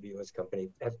subsidiaries of a U.S. company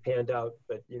have panned out,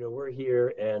 but we're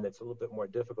here and it's a little bit more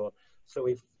difficult. So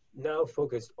we've now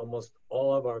focused almost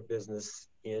all of our business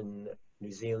in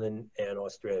New Zealand and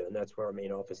Australia, and that's where our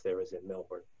main office there is in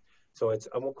Melbourne. So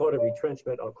I won't call it a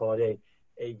retrenchment, I'll call it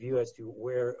a view as to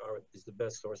where is the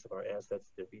best source of our assets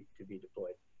to be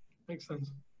deployed. Makes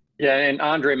sense. Yeah, and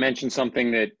Andre mentioned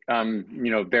something that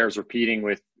bears repeating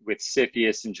with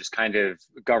CFIUS and just kind of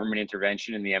government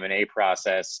intervention in the M&A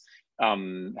process.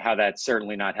 How that's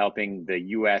certainly not helping the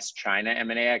U.S.-China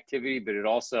M&A activity, but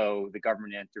the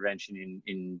government intervention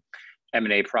in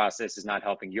M&A process is not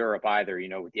helping Europe either.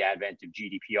 With the advent of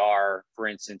GDPR, for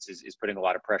instance, is putting a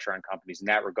lot of pressure on companies in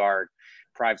that regard.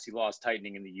 Privacy laws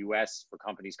tightening in the U.S. for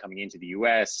companies coming into the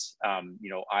U.S.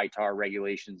 ITAR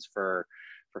regulations for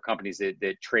companies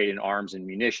that trade in arms and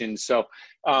munitions. So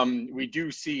we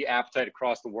do see appetite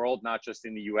across the world, not just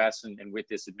in the U.S. and with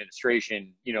this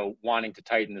administration, wanting to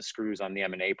tighten the screws on the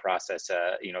M&A process,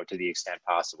 to the extent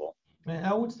possible.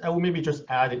 I would maybe just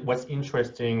add what's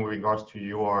interesting with regards to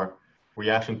your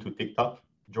reaction to TikTok,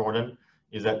 Jordan,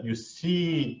 is that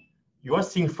you are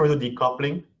seeing further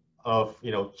decoupling of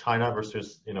China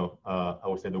versus I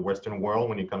would say the Western world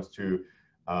when it comes to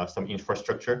some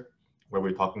infrastructure, where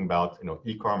we're talking about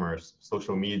e-commerce,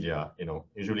 social media,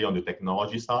 usually on the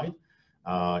technology side,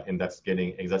 and that's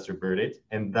getting exacerbated.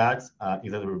 And that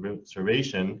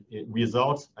exacerbation, it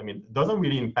results, doesn't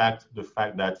really impact the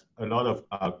fact that a lot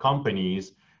of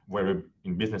companies, whether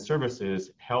in business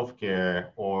services, healthcare,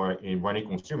 or in running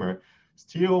consumer,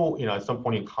 still, at some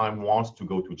point in time wants to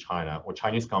go to China, or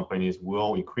Chinese companies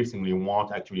will increasingly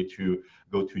want actually to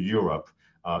go to Europe.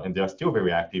 And they are still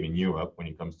very active in Europe when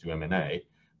it comes to M&A,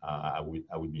 I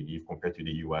would believe, compared to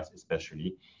the US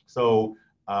especially. So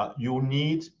you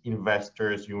need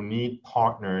investors, you need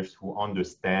partners who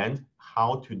understand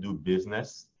how to do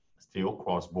business still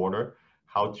cross-border,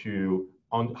 how you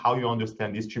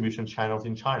understand distribution channels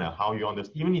in China, how you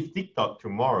understand, even if TikTok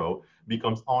tomorrow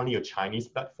becomes only a Chinese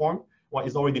platform, well,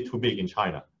 it's already too big in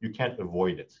China. You can't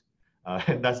avoid it.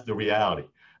 And that's the reality.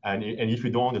 And if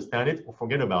you don't understand it,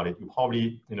 forget about it. You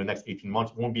probably, in the next 18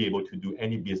 months, won't be able to do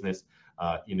any business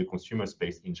in the consumer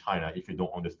space in China if you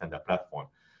don't understand that platform.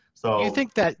 So do you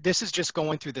think that this is just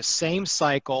going through the same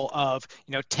cycle of,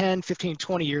 10, 15,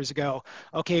 20 years ago,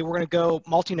 okay, we're going to go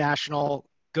multinational,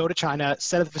 go to China,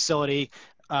 set up the facility,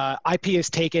 IP is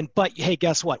taken, but hey,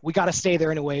 guess what? We got to stay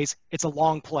there anyways. It's a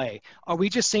long play. Are we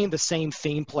just seeing the same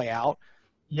theme play out?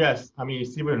 Yes,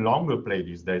 it's even longer play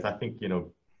these days. I think,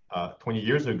 20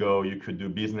 years ago, you could do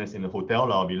business in a hotel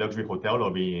lobby, luxury hotel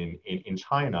lobby in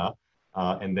China,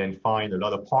 and then find a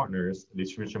lot of partners,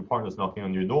 distribution partners knocking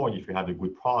on your door if you have a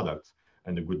good product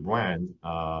and a good brand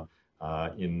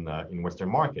in Western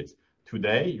markets.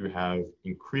 Today, you have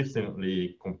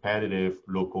increasingly competitive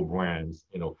local brands,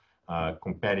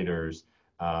 competitors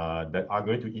that are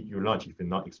going to eat your lunch if you're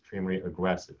not extremely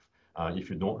aggressive, if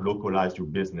you don't localize your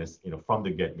business, from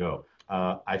the get-go.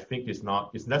 I think it's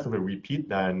less of a repeat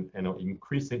than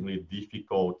increasingly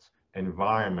difficult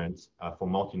environment for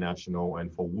multinational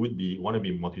and for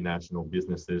wannabe multinational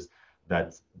businesses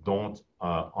that don't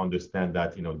understand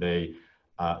that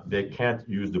they can't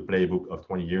use the playbook of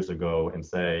 20 years ago and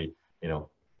say, you know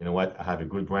what, I have a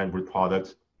good brand, good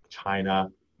product, China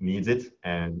needs it,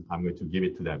 and I'm going to give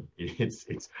it to them.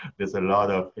 There's a lot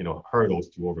of hurdles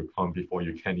to overcome before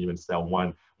you can even sell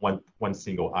one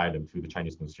single item to the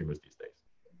Chinese consumers these days.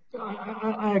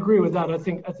 I agree with that. I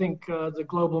think the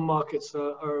global markets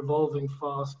are evolving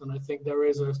fast, and I think there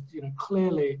is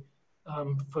clearly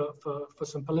for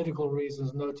some political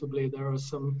reasons, notably there's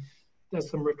some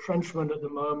retrenchment at the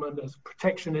moment as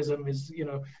protectionism is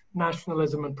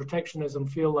nationalism and protectionism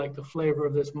feel like the flavor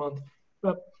of this month.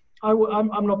 But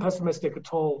I'm not pessimistic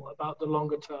at all about the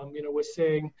longer term. We're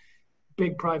seeing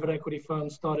big private equity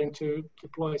firms starting to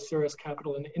deploy serious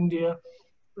capital in India.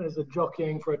 There's a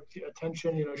jockeying for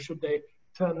attention. Should they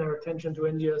turn their attention to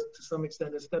India to some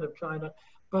extent instead of China?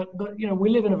 But we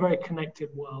live in a very connected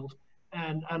world,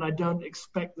 and I don't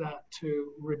expect that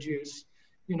to reduce.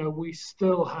 We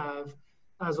still have,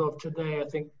 as of today, I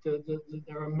think there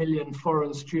are 1 million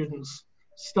foreign students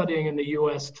studying in the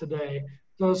US today.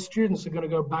 Those students are going to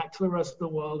go back to the rest of the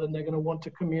world, and they're going to want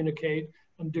to communicate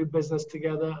and do business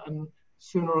together, and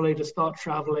sooner or later start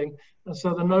traveling. And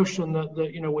so the notion that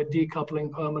we're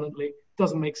decoupling permanently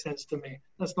doesn't make sense to me.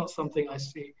 That's not something I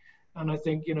see. And I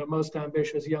think most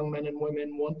ambitious young men and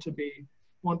women want to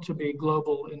be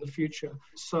global in the future.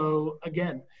 So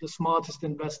again, the smartest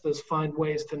investors find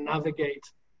ways to navigate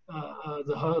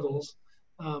the hurdles,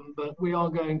 but we are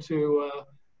going to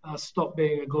stop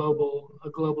being a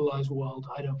globalized world.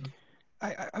 I don't know.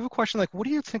 I have a question, what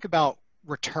do you think about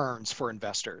returns for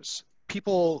investors.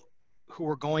 People who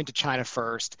were going to China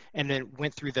first and then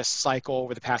went through this cycle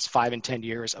over the past 5 and 10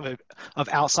 years of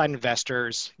outside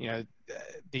investors,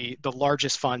 the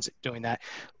largest funds doing that.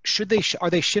 Are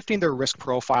they shifting their risk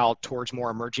profile towards more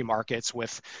emerging markets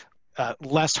with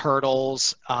less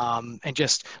hurdles and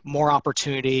just more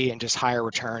opportunity and just higher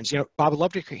returns? Bob, I'd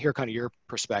love to hear kind of your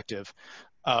perspective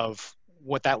of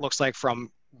what that looks like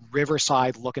from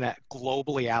Riverside looking at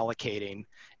globally allocating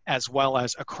as well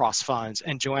as across funds.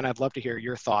 And Joanne, I'd love to hear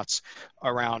your thoughts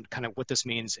around kind of what this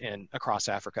means across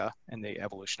Africa and the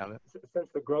evolution of it. Since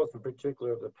the growth in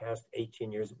particular of the past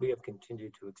 18 years, we have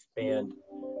continued to expand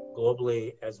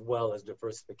globally as well as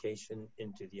diversification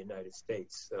into the United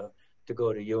States. To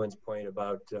go to Ewan's point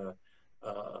about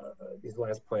his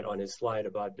last point on his slide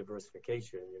about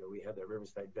diversification, we have the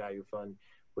Riverside Value Fund,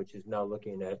 which is now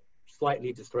looking at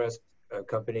slightly distressed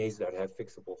companies that have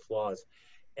fixable flaws,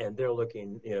 and they're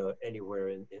looking, anywhere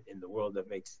in the world that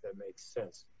makes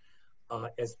sense.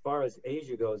 As far as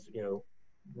Asia goes,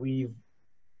 we've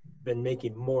been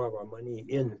making more of our money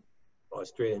in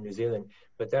Australia and New Zealand,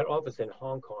 but that office in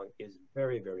Hong Kong is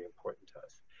very, very important to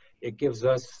us. It gives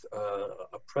us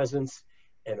a presence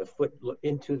and a foot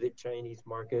into the Chinese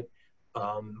market.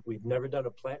 We've never done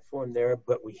a platform there,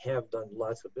 but we have done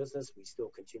lots of business. We still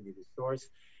continue to source.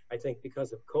 I think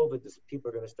because of COVID, people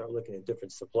are going to start looking at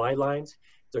different supply lines.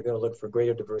 They're going to look for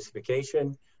greater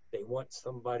diversification. They want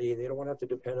somebody, they don't want to have to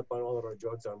depend upon all of our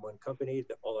drugs on one company,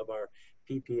 all of our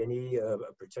PP&E,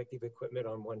 protective equipment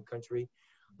on one country.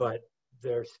 But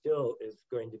there still is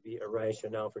going to be a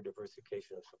rationale for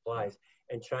diversification of supplies.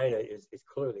 And China is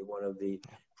clearly one of the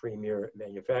premier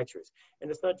manufacturers. And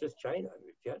it's not just China,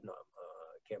 Vietnam,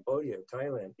 Cambodia,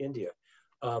 Thailand, India.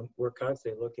 We're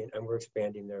constantly looking, and we're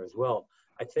expanding there as well.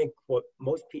 I think what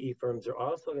most PE firms are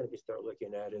also going to start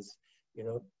looking at is,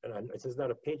 and this is not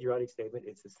a patriotic statement,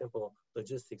 it's a simple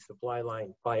logistics supply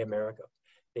line by America.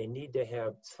 They need to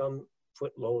have some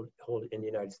foothold in the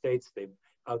United States. They've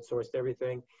outsourced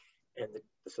everything. And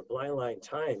the supply line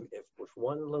time, if with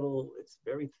one little, it's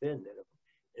very thin.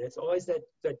 And it's always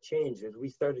that change. As we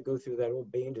started to go through that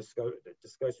old Bain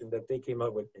discussion that they came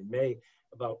up with in May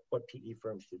about what PE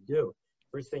firms should do.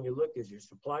 First thing you look is your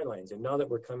supply lines. And now that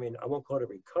we're coming, I won't call it a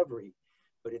recovery,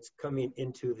 but it's coming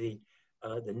into the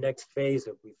next phase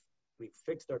of we've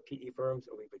fixed our PE firms,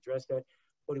 or we've addressed that.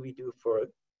 What do we do for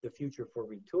the future for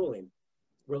retooling?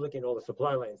 We're looking at all the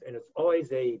supply lines, and it's always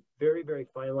a very, very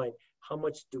fine line. How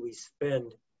much do we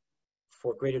spend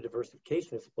for greater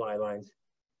diversification of supply lines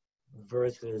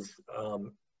versus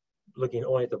looking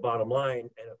only at the bottom line?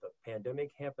 And if a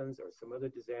pandemic happens or some other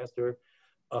disaster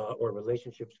or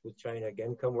relationships with China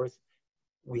again come worse,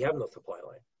 we have no supply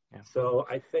line. Yeah. So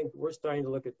I think we're starting to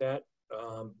look at that,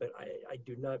 but I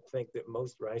do not think that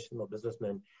most rational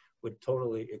businessmen would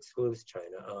totally exclude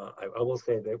China. I will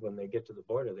say that when they get to the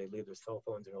border, they leave their cell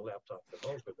phones and their laptops at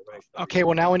home for the rational. Okay,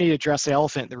 well now we need to address the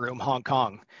elephant in the room, Hong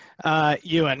Kong.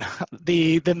 Ewan,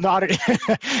 the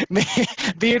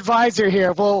advisor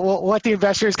here. We'll let the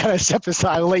investors kind of step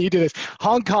aside. I'll let you do this.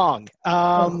 Hong Kong.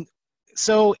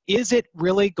 So is it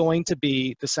really going to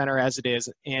be the center as it is,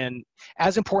 and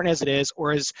as important as it is,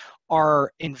 or is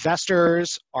our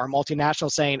investors, our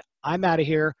multinationals saying, I'm out of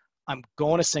here, I'm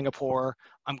going to Singapore,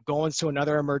 I'm going to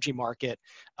another emerging market?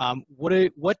 What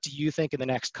do you think in the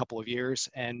next couple of years,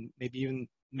 and maybe even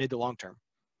mid to long term?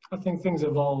 I think things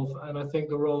evolve, and I think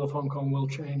the role of Hong Kong will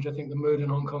change. I think the mood in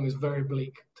Hong Kong is very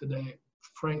bleak today,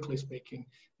 frankly speaking.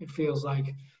 It feels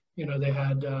like, they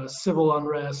had civil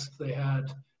unrest, they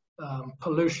had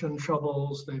pollution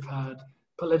troubles, they've had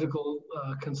political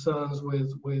concerns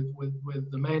with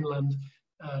the mainland,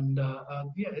 and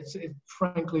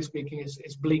frankly speaking,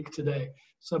 it's bleak today.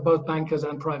 So both bankers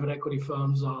and private equity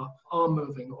firms are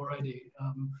moving already,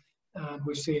 and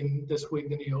we've seen this week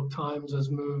the New York Times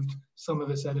has moved some of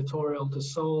its editorial to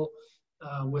Seoul.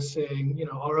 We're seeing,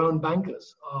 our own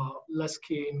bankers are less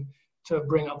keen to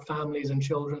bring up families and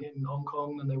children in Hong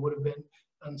Kong than they would have been,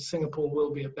 and Singapore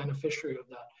will be a beneficiary of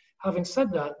that. Having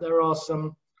said that, there are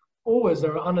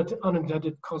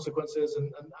unintended consequences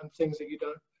and things that you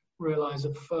don't realize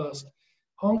at first.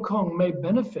 Hong Kong may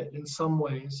benefit in some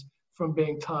ways from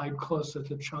being tied closer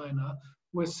to China.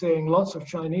 We're seeing lots of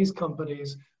Chinese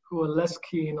companies who are less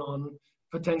keen on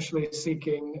potentially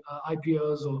seeking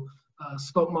IPOs or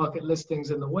stock market listings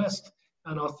in the West,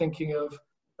 and are thinking of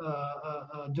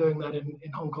doing that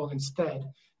in Hong Kong instead.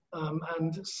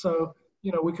 And so,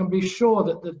 we can be sure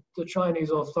that the Chinese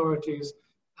authorities,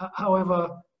 however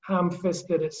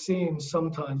ham-fisted it seems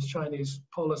sometimes, Chinese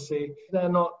policy, they're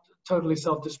not totally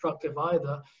self-destructive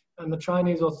either. And the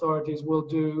Chinese authorities will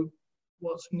do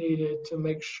what's needed to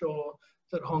make sure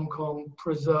that Hong Kong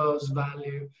preserves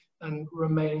value and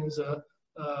remains an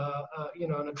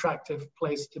attractive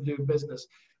place to do business.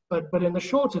 But in the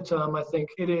shorter term, I think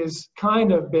it is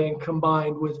kind of being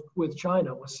combined with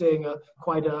China. We're seeing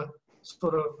quite a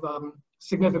sort of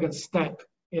significant step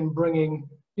in bringing,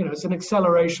 it's an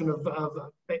acceleration of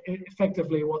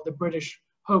effectively what the British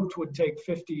hoped would take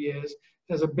 50 years.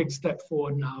 There's a big step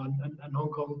forward now, and Hong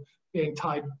Kong being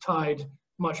tied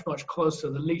much closer.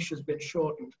 The leash has been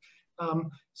shortened.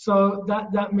 So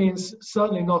that means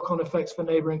certainly knock-on effects for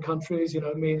neighboring countries.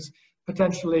 It means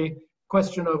potentially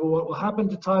question over what will happen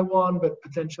to Taiwan, but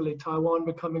potentially Taiwan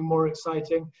becoming more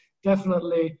exciting.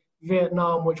 Definitely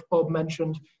Vietnam, which Bob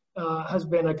mentioned, has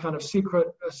been a kind of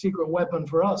secret weapon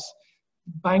for us.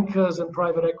 Bankers and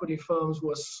private equity firms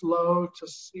were slow to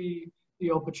see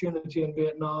the opportunity in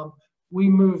Vietnam. We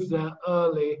moved there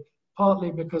early,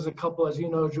 partly because a couple, as you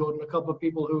know, Jordan, a couple of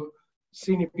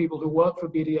senior people who work for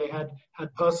BDA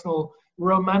had personal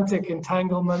romantic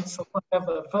entanglements or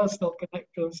whatever, personal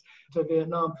connections to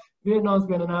Vietnam. Vietnam's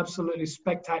been an absolutely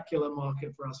spectacular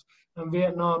market for us. And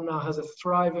Vietnam now has a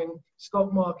thriving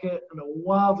stock market and a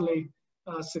wildly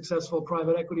successful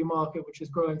private equity market, which is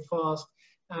growing fast.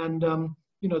 And,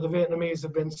 the Vietnamese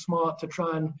have been smart to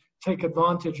try and take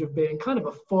advantage of being kind of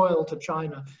a foil to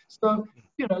China. So,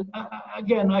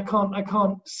 again, I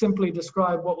can't simply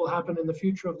describe what will happen in the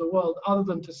future of the world other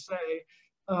than to say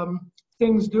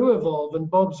things do evolve. And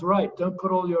Bob's right. Don't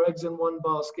put all your eggs in one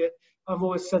basket. I've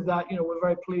always said that, we're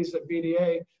very pleased at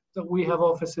BDA that we have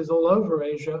offices all over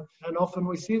Asia. And often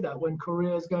we see that when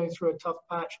Korea is going through a tough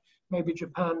patch, maybe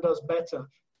Japan does better.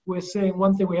 We're seeing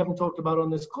one thing we haven't talked about on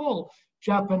this call.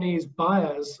 Japanese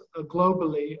buyers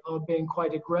globally are being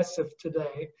quite aggressive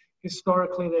today.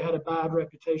 Historically, they had a bad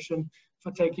reputation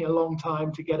for taking a long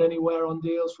time to get anywhere on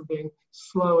deals, for being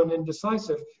slow and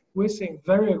indecisive. We're seeing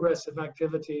very aggressive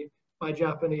activity by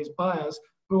Japanese buyers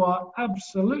who are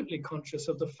absolutely conscious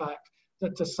of the fact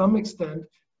that to some extent,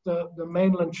 the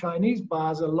mainland Chinese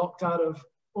buyers are locked out of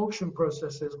auction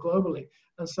processes globally.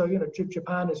 And so,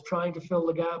 Japan is trying to fill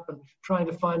the gap and trying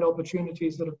to find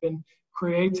opportunities that have been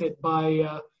created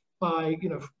by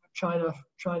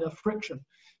China friction.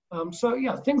 So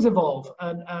yeah, things evolve,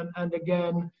 and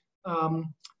again,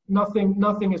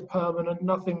 nothing is permanent.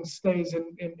 Nothing stays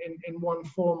in one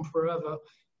form forever.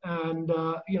 And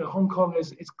Hong Kong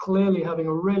is clearly having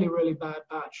a really bad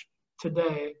patch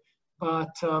today.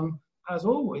 But as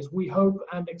always, we hope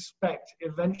and expect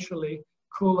eventually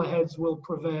cooler heads will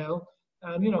prevail.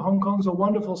 And Hong Kong's a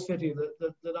wonderful city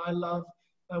that I love,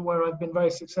 and where I've been very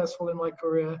successful in my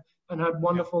career and had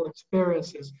wonderful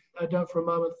experiences. I don't for a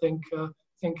moment think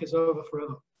it's over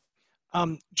forever.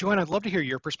 Joanne, I'd love to hear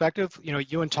your perspective.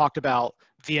 Ewan talked about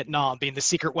Vietnam being the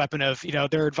secret weapon of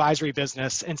their advisory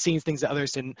business and seeing things that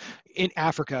others in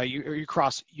Africa.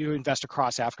 You invest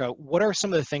across Africa. What are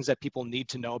some of the things that people need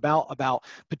to know about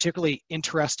particularly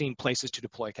interesting places to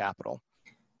deploy capital?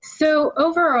 So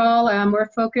overall, we're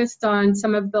focused on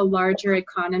some of the larger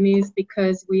economies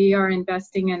because we are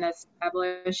investing in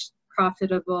established,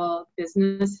 profitable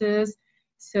businesses.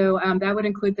 So that would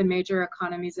include the major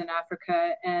economies in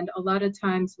Africa. And a lot of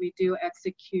times we do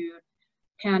execute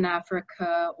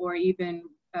Pan-Africa or even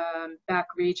back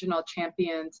regional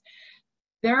champions.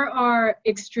 There are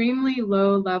extremely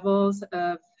low levels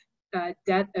of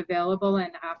debt available in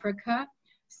Africa.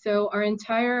 So our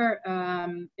entire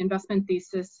investment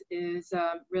thesis is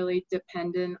really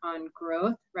dependent on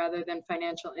growth rather than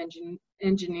financial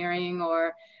engineering,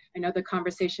 or I know the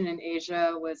conversation in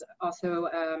Asia was also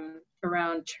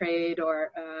around trade,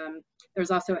 or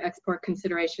there's also export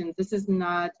considerations. This is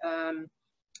not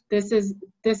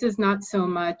so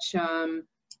much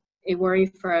a worry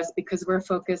for us because we're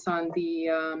focused on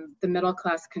the middle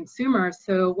class consumer.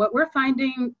 So what we're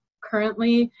finding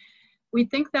currently, we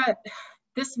think that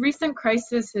this recent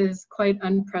crisis is quite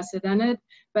unprecedented,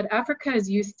 but Africa is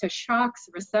used to shocks,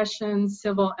 recessions,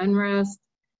 civil unrest,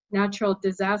 natural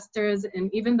disasters, and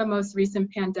even the most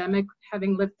recent pandemic.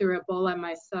 Having lived through Ebola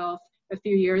myself a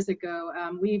few years ago,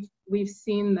 we've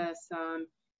seen this,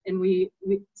 and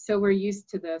so we're used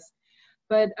to this.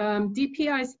 But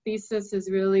DPI's thesis is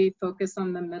really focused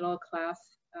on the middle class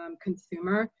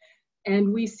consumer.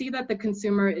 And we see that the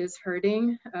consumer is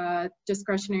hurting.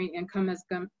 Discretionary income has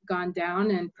gone down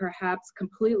and perhaps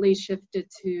completely shifted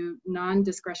to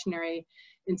non-discretionary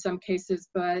in some cases,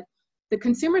 but the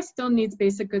consumer still needs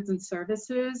basic goods and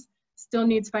services, still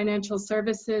needs financial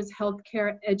services,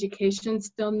 healthcare, education,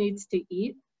 still needs to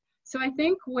eat. So I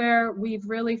think where we've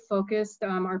really focused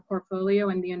our portfolio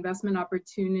and the investment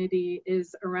opportunity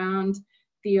is around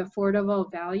the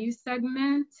affordable value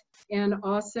segment, and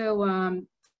also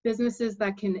businesses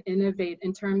that can innovate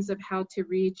in terms of how to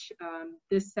reach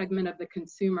this segment of the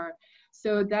consumer.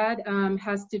 So that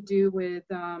has to do with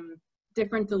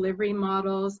different delivery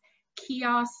models,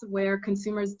 kiosks where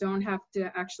consumers don't have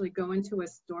to actually go into a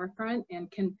storefront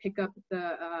and can pick up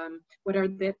the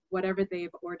whatever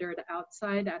they've ordered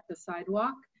outside at the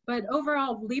sidewalk. But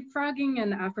overall, leapfrogging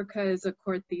in Africa is a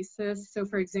core thesis. So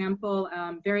for example,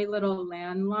 very little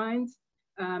landlines.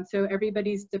 So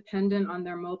everybody's dependent on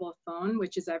their mobile phone,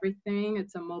 which is everything.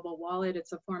 It's a mobile wallet,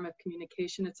 it's a form of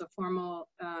communication, it's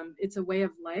a way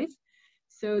of life.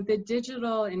 So the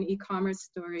digital and e-commerce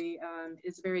story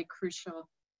is very crucial.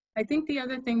 I think the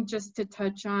other thing just to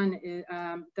touch on is,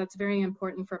 that's very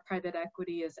important for private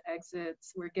equity is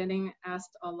exits. We're getting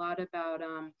asked a lot about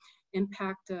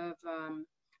impact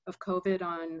of COVID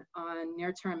on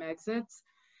near-term exits.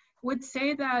 Would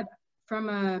say that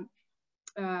from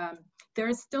there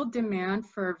is still demand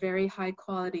for very high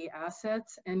quality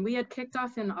assets, and we had kicked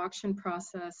off an auction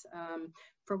process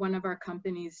for one of our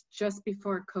companies just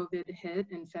before COVID hit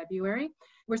in February.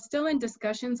 We're still in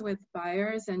discussions with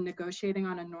buyers and negotiating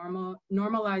on a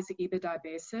normalized EBITDA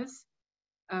basis.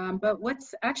 But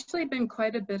what's actually been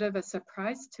quite a bit of a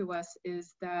surprise to us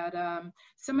is that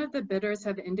some of the bidders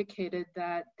have indicated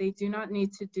that they do not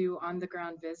need to do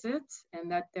on-the-ground visits and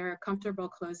that they're comfortable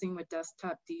closing with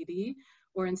desktop DD,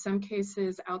 or in some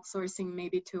cases outsourcing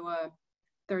maybe to a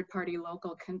third-party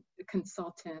local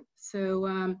consultant.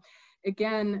 So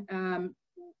again,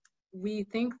 we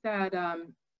think that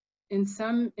in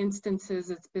some instances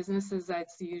it's business as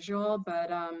usual, but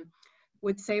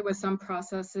would say with some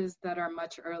processes that are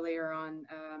much earlier on,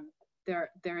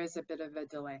 there is a bit of a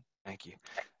delay. Thank you.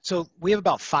 So we have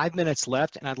about 5 minutes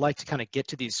left, and I'd like to kind of get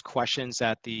to these questions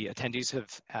that the attendees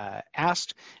have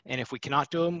asked. And if we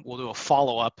cannot do them, we'll do a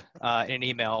follow-up in an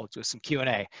email with some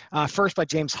Q&A. First by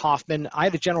James Hoffman, I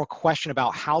have a general question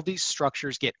about how these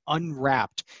structures get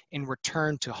unwrapped in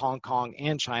return to Hong Kong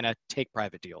and China take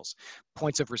private deals.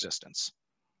 Points of resistance.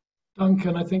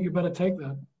 Duncan, I think you better take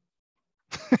that.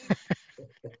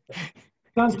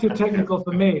 Sounds too technical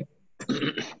for me.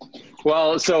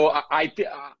 Well, so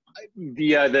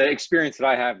the experience that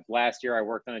I have last year, I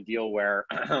worked on a deal where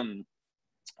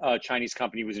a Chinese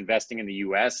company was investing in the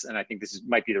U.S., and I think this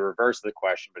might be the reverse of the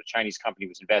question, but a Chinese company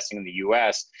was investing in the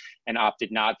U.S. and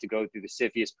opted not to go through the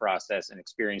CFIUS process and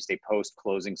experienced a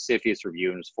post-closing CFIUS review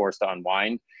and was forced to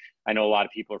unwind. I know a lot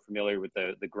of people are familiar with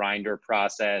the Grindr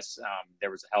process.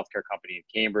 There was a healthcare company in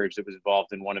Cambridge that was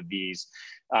involved in one of these.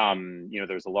 There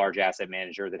was a large asset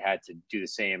manager that had to do the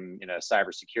same in a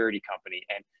cybersecurity company.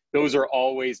 And those are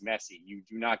always messy. You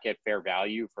do not get fair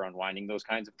value for unwinding those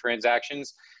kinds of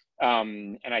transactions.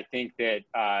 And I think that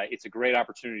it's a great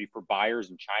opportunity for buyers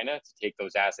in China to take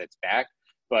those assets back.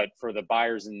 But for the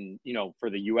buyers and, for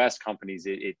the U.S. companies,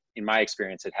 it in my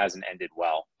experience, it hasn't ended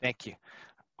well. Thank you.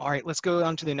 All right, let's go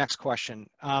on to the next question.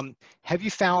 Have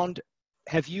you found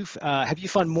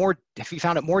it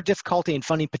more difficulty in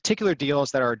funding particular deals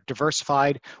that are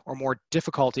diversified, or more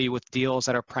difficulty with deals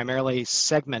that are primarily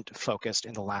segment focused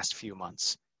in the last few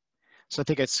months? So I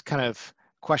think it's kind of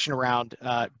question around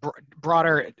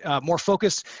broader, more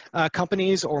focused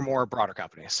companies or more broader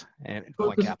companies. And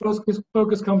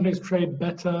focused companies trade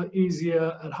better,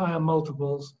 easier, at higher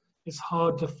multiples. It's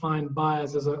hard to find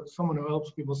buyers. As someone who helps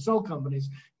people sell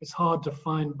companies, it's hard to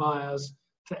find buyers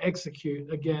to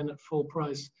execute again at full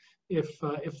price if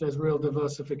there's real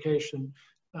diversification.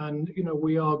 And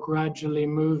we are gradually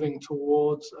moving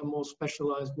towards a more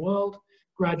specialized world,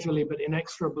 gradually but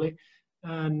inexorably.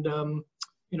 And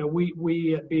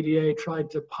we at BDA tried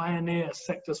to pioneer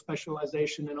sector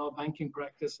specialization in our banking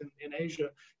practice in Asia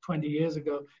 20 years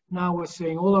ago. Now we're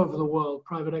seeing all over the world,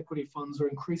 private equity funds are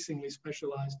increasingly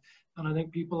specialized. And I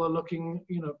think people are looking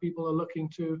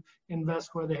to invest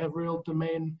where they have real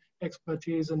domain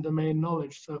expertise and domain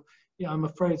knowledge. So yeah, I'm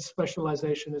afraid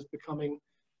specialization is becoming,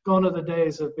 gone are the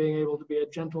days of being able to be a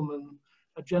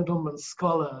gentleman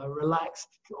scholar, a relaxed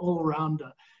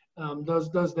all-rounder.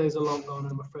 Those days are long gone,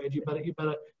 I'm afraid.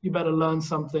 You better learn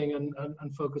something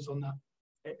and focus on that.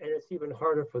 And it's even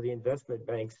harder for the investment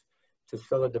banks to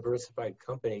sell a diversified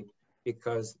company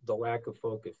because the lack of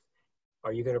focus.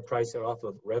 Are you going to price it off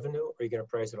of revenue, or are you going to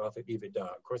price it off of EBITDA?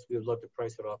 Of course, we would love to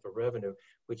price it off of revenue,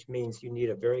 which means you need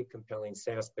a very compelling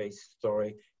SaaS-based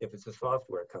story if it's a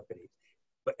software company.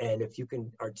 And if you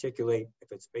can articulate,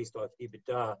 if it's based off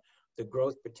EBITDA, the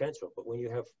growth potential. But when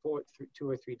you have two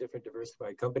or three different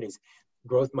diversified companies,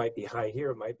 growth might be high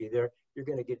here, it might be there. You're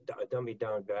going to get a dummy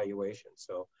down valuation.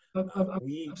 So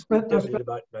we spent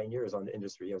about 9 years on the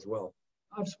industry as well.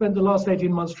 I've spent the last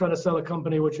 18 months trying to sell a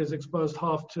company which is exposed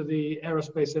half to the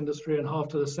aerospace industry and half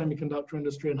to the semiconductor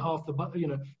industry, and half the,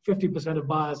 50% of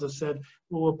buyers have said,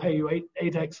 well, we'll pay you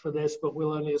 8x for this, but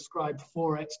we'll only ascribe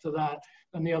 4x to that.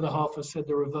 And the other half have said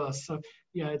the reverse. So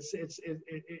yeah,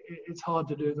 it's hard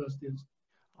to do those deals.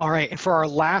 All right, and for our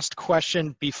last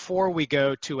question, before we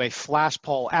go to a flash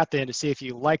poll at the end to see if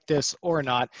you like this or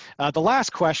not, the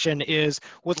last question is,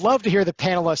 would love to hear the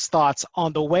panelists' thoughts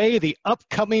on the way the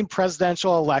upcoming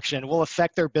presidential election will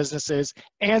affect their businesses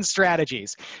and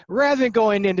strategies. Rather than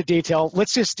going into detail,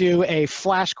 let's just do a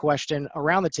flash question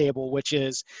around the table, which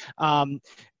is,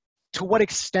 to what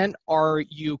extent are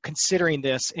you considering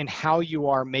this in how you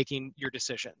are making your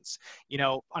decisions? You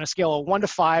know, on a scale of 1 to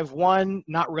 5, 1,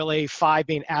 not really, 5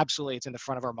 being absolutely it's in the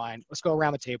front of our mind. Let's go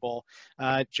around the table.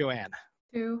 Joanne?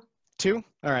 2. 2?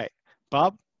 All right.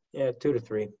 Bob? Yeah, 2 to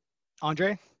 3.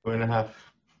 Andre? 2.5.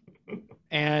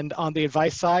 And on the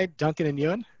advice side, Duncan and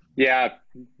Ewan? Yeah,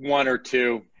 1 or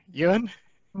 2. Ewan?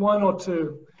 1 or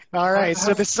 2. All right.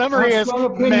 So the summary is,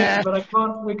 opinions, but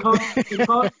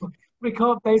we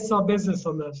can't base our business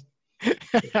on this.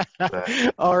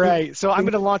 All right, so I'm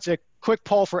going to launch a quick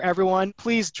poll for everyone.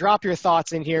 Please drop your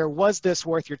thoughts in here. Was this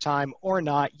worth your time or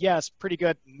not? Yes, pretty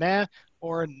good, meh,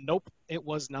 or nope, it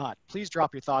was not. Please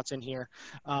drop your thoughts in here.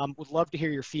 Would love to hear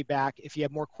your feedback. If you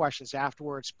have more questions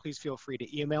afterwards, please feel free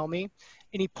to email me.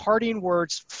 Any parting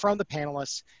words from the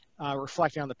panelists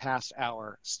reflecting on the past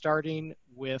hour, starting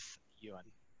with Ewan?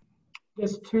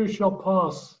 This too shall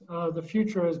pass. The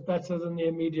future is better than the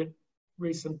immediate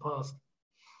recent past.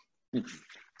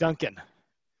 Duncan?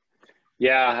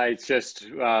 Yeah, it's just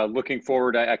looking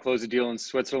forward. I closed a deal in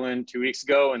Switzerland 2 weeks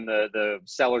ago, and the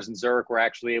sellers in Zurich were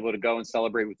actually able to go and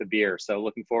celebrate with a beer. So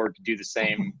looking forward to do the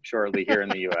same shortly here in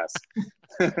the U.S.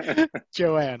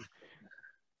 Joanne?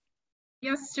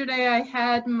 Yesterday, I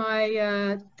had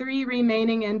my 3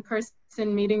 remaining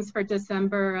in-person meetings for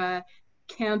December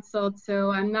canceled,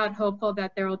 so I'm not hopeful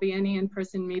that there will be any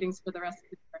in-person meetings for the rest of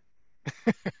the year.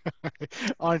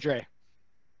 Andre?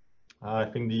 I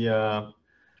think the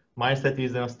mindset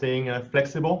is staying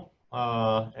flexible,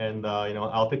 and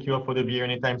I'll take you up for the beer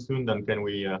anytime soon. Then can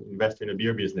we invest in a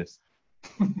beer business?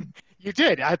 You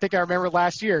did. I think I remember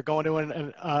last year going to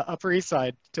an Upper East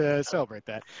Side to celebrate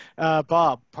that.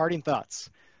 Bob, parting thoughts?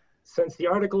 Since the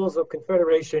Articles of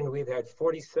Confederation, we've had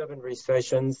 47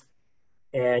 recessions,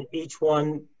 and each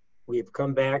one we've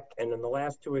come back, and in the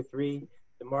last 2 or 3,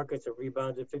 the markets have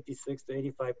rebounded 56 to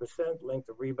 85%. Length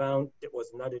of rebound, it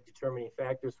was not a determining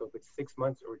factor, so if it's 6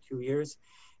 months or 2 years.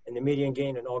 And the median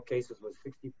gain in all cases was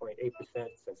 60.8%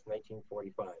 since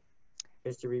 1945.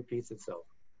 History repeats itself.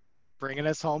 Bringing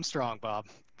us home strong, Bob.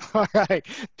 All right,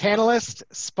 panelists,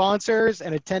 sponsors,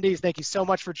 and attendees, thank you so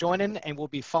much for joining, and we'll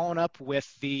be following up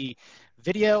with the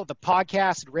video, the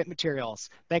podcast, and written materials.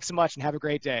 Thanks so much, and have a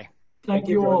great day. Thank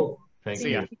you all. Thank See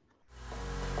you. ya.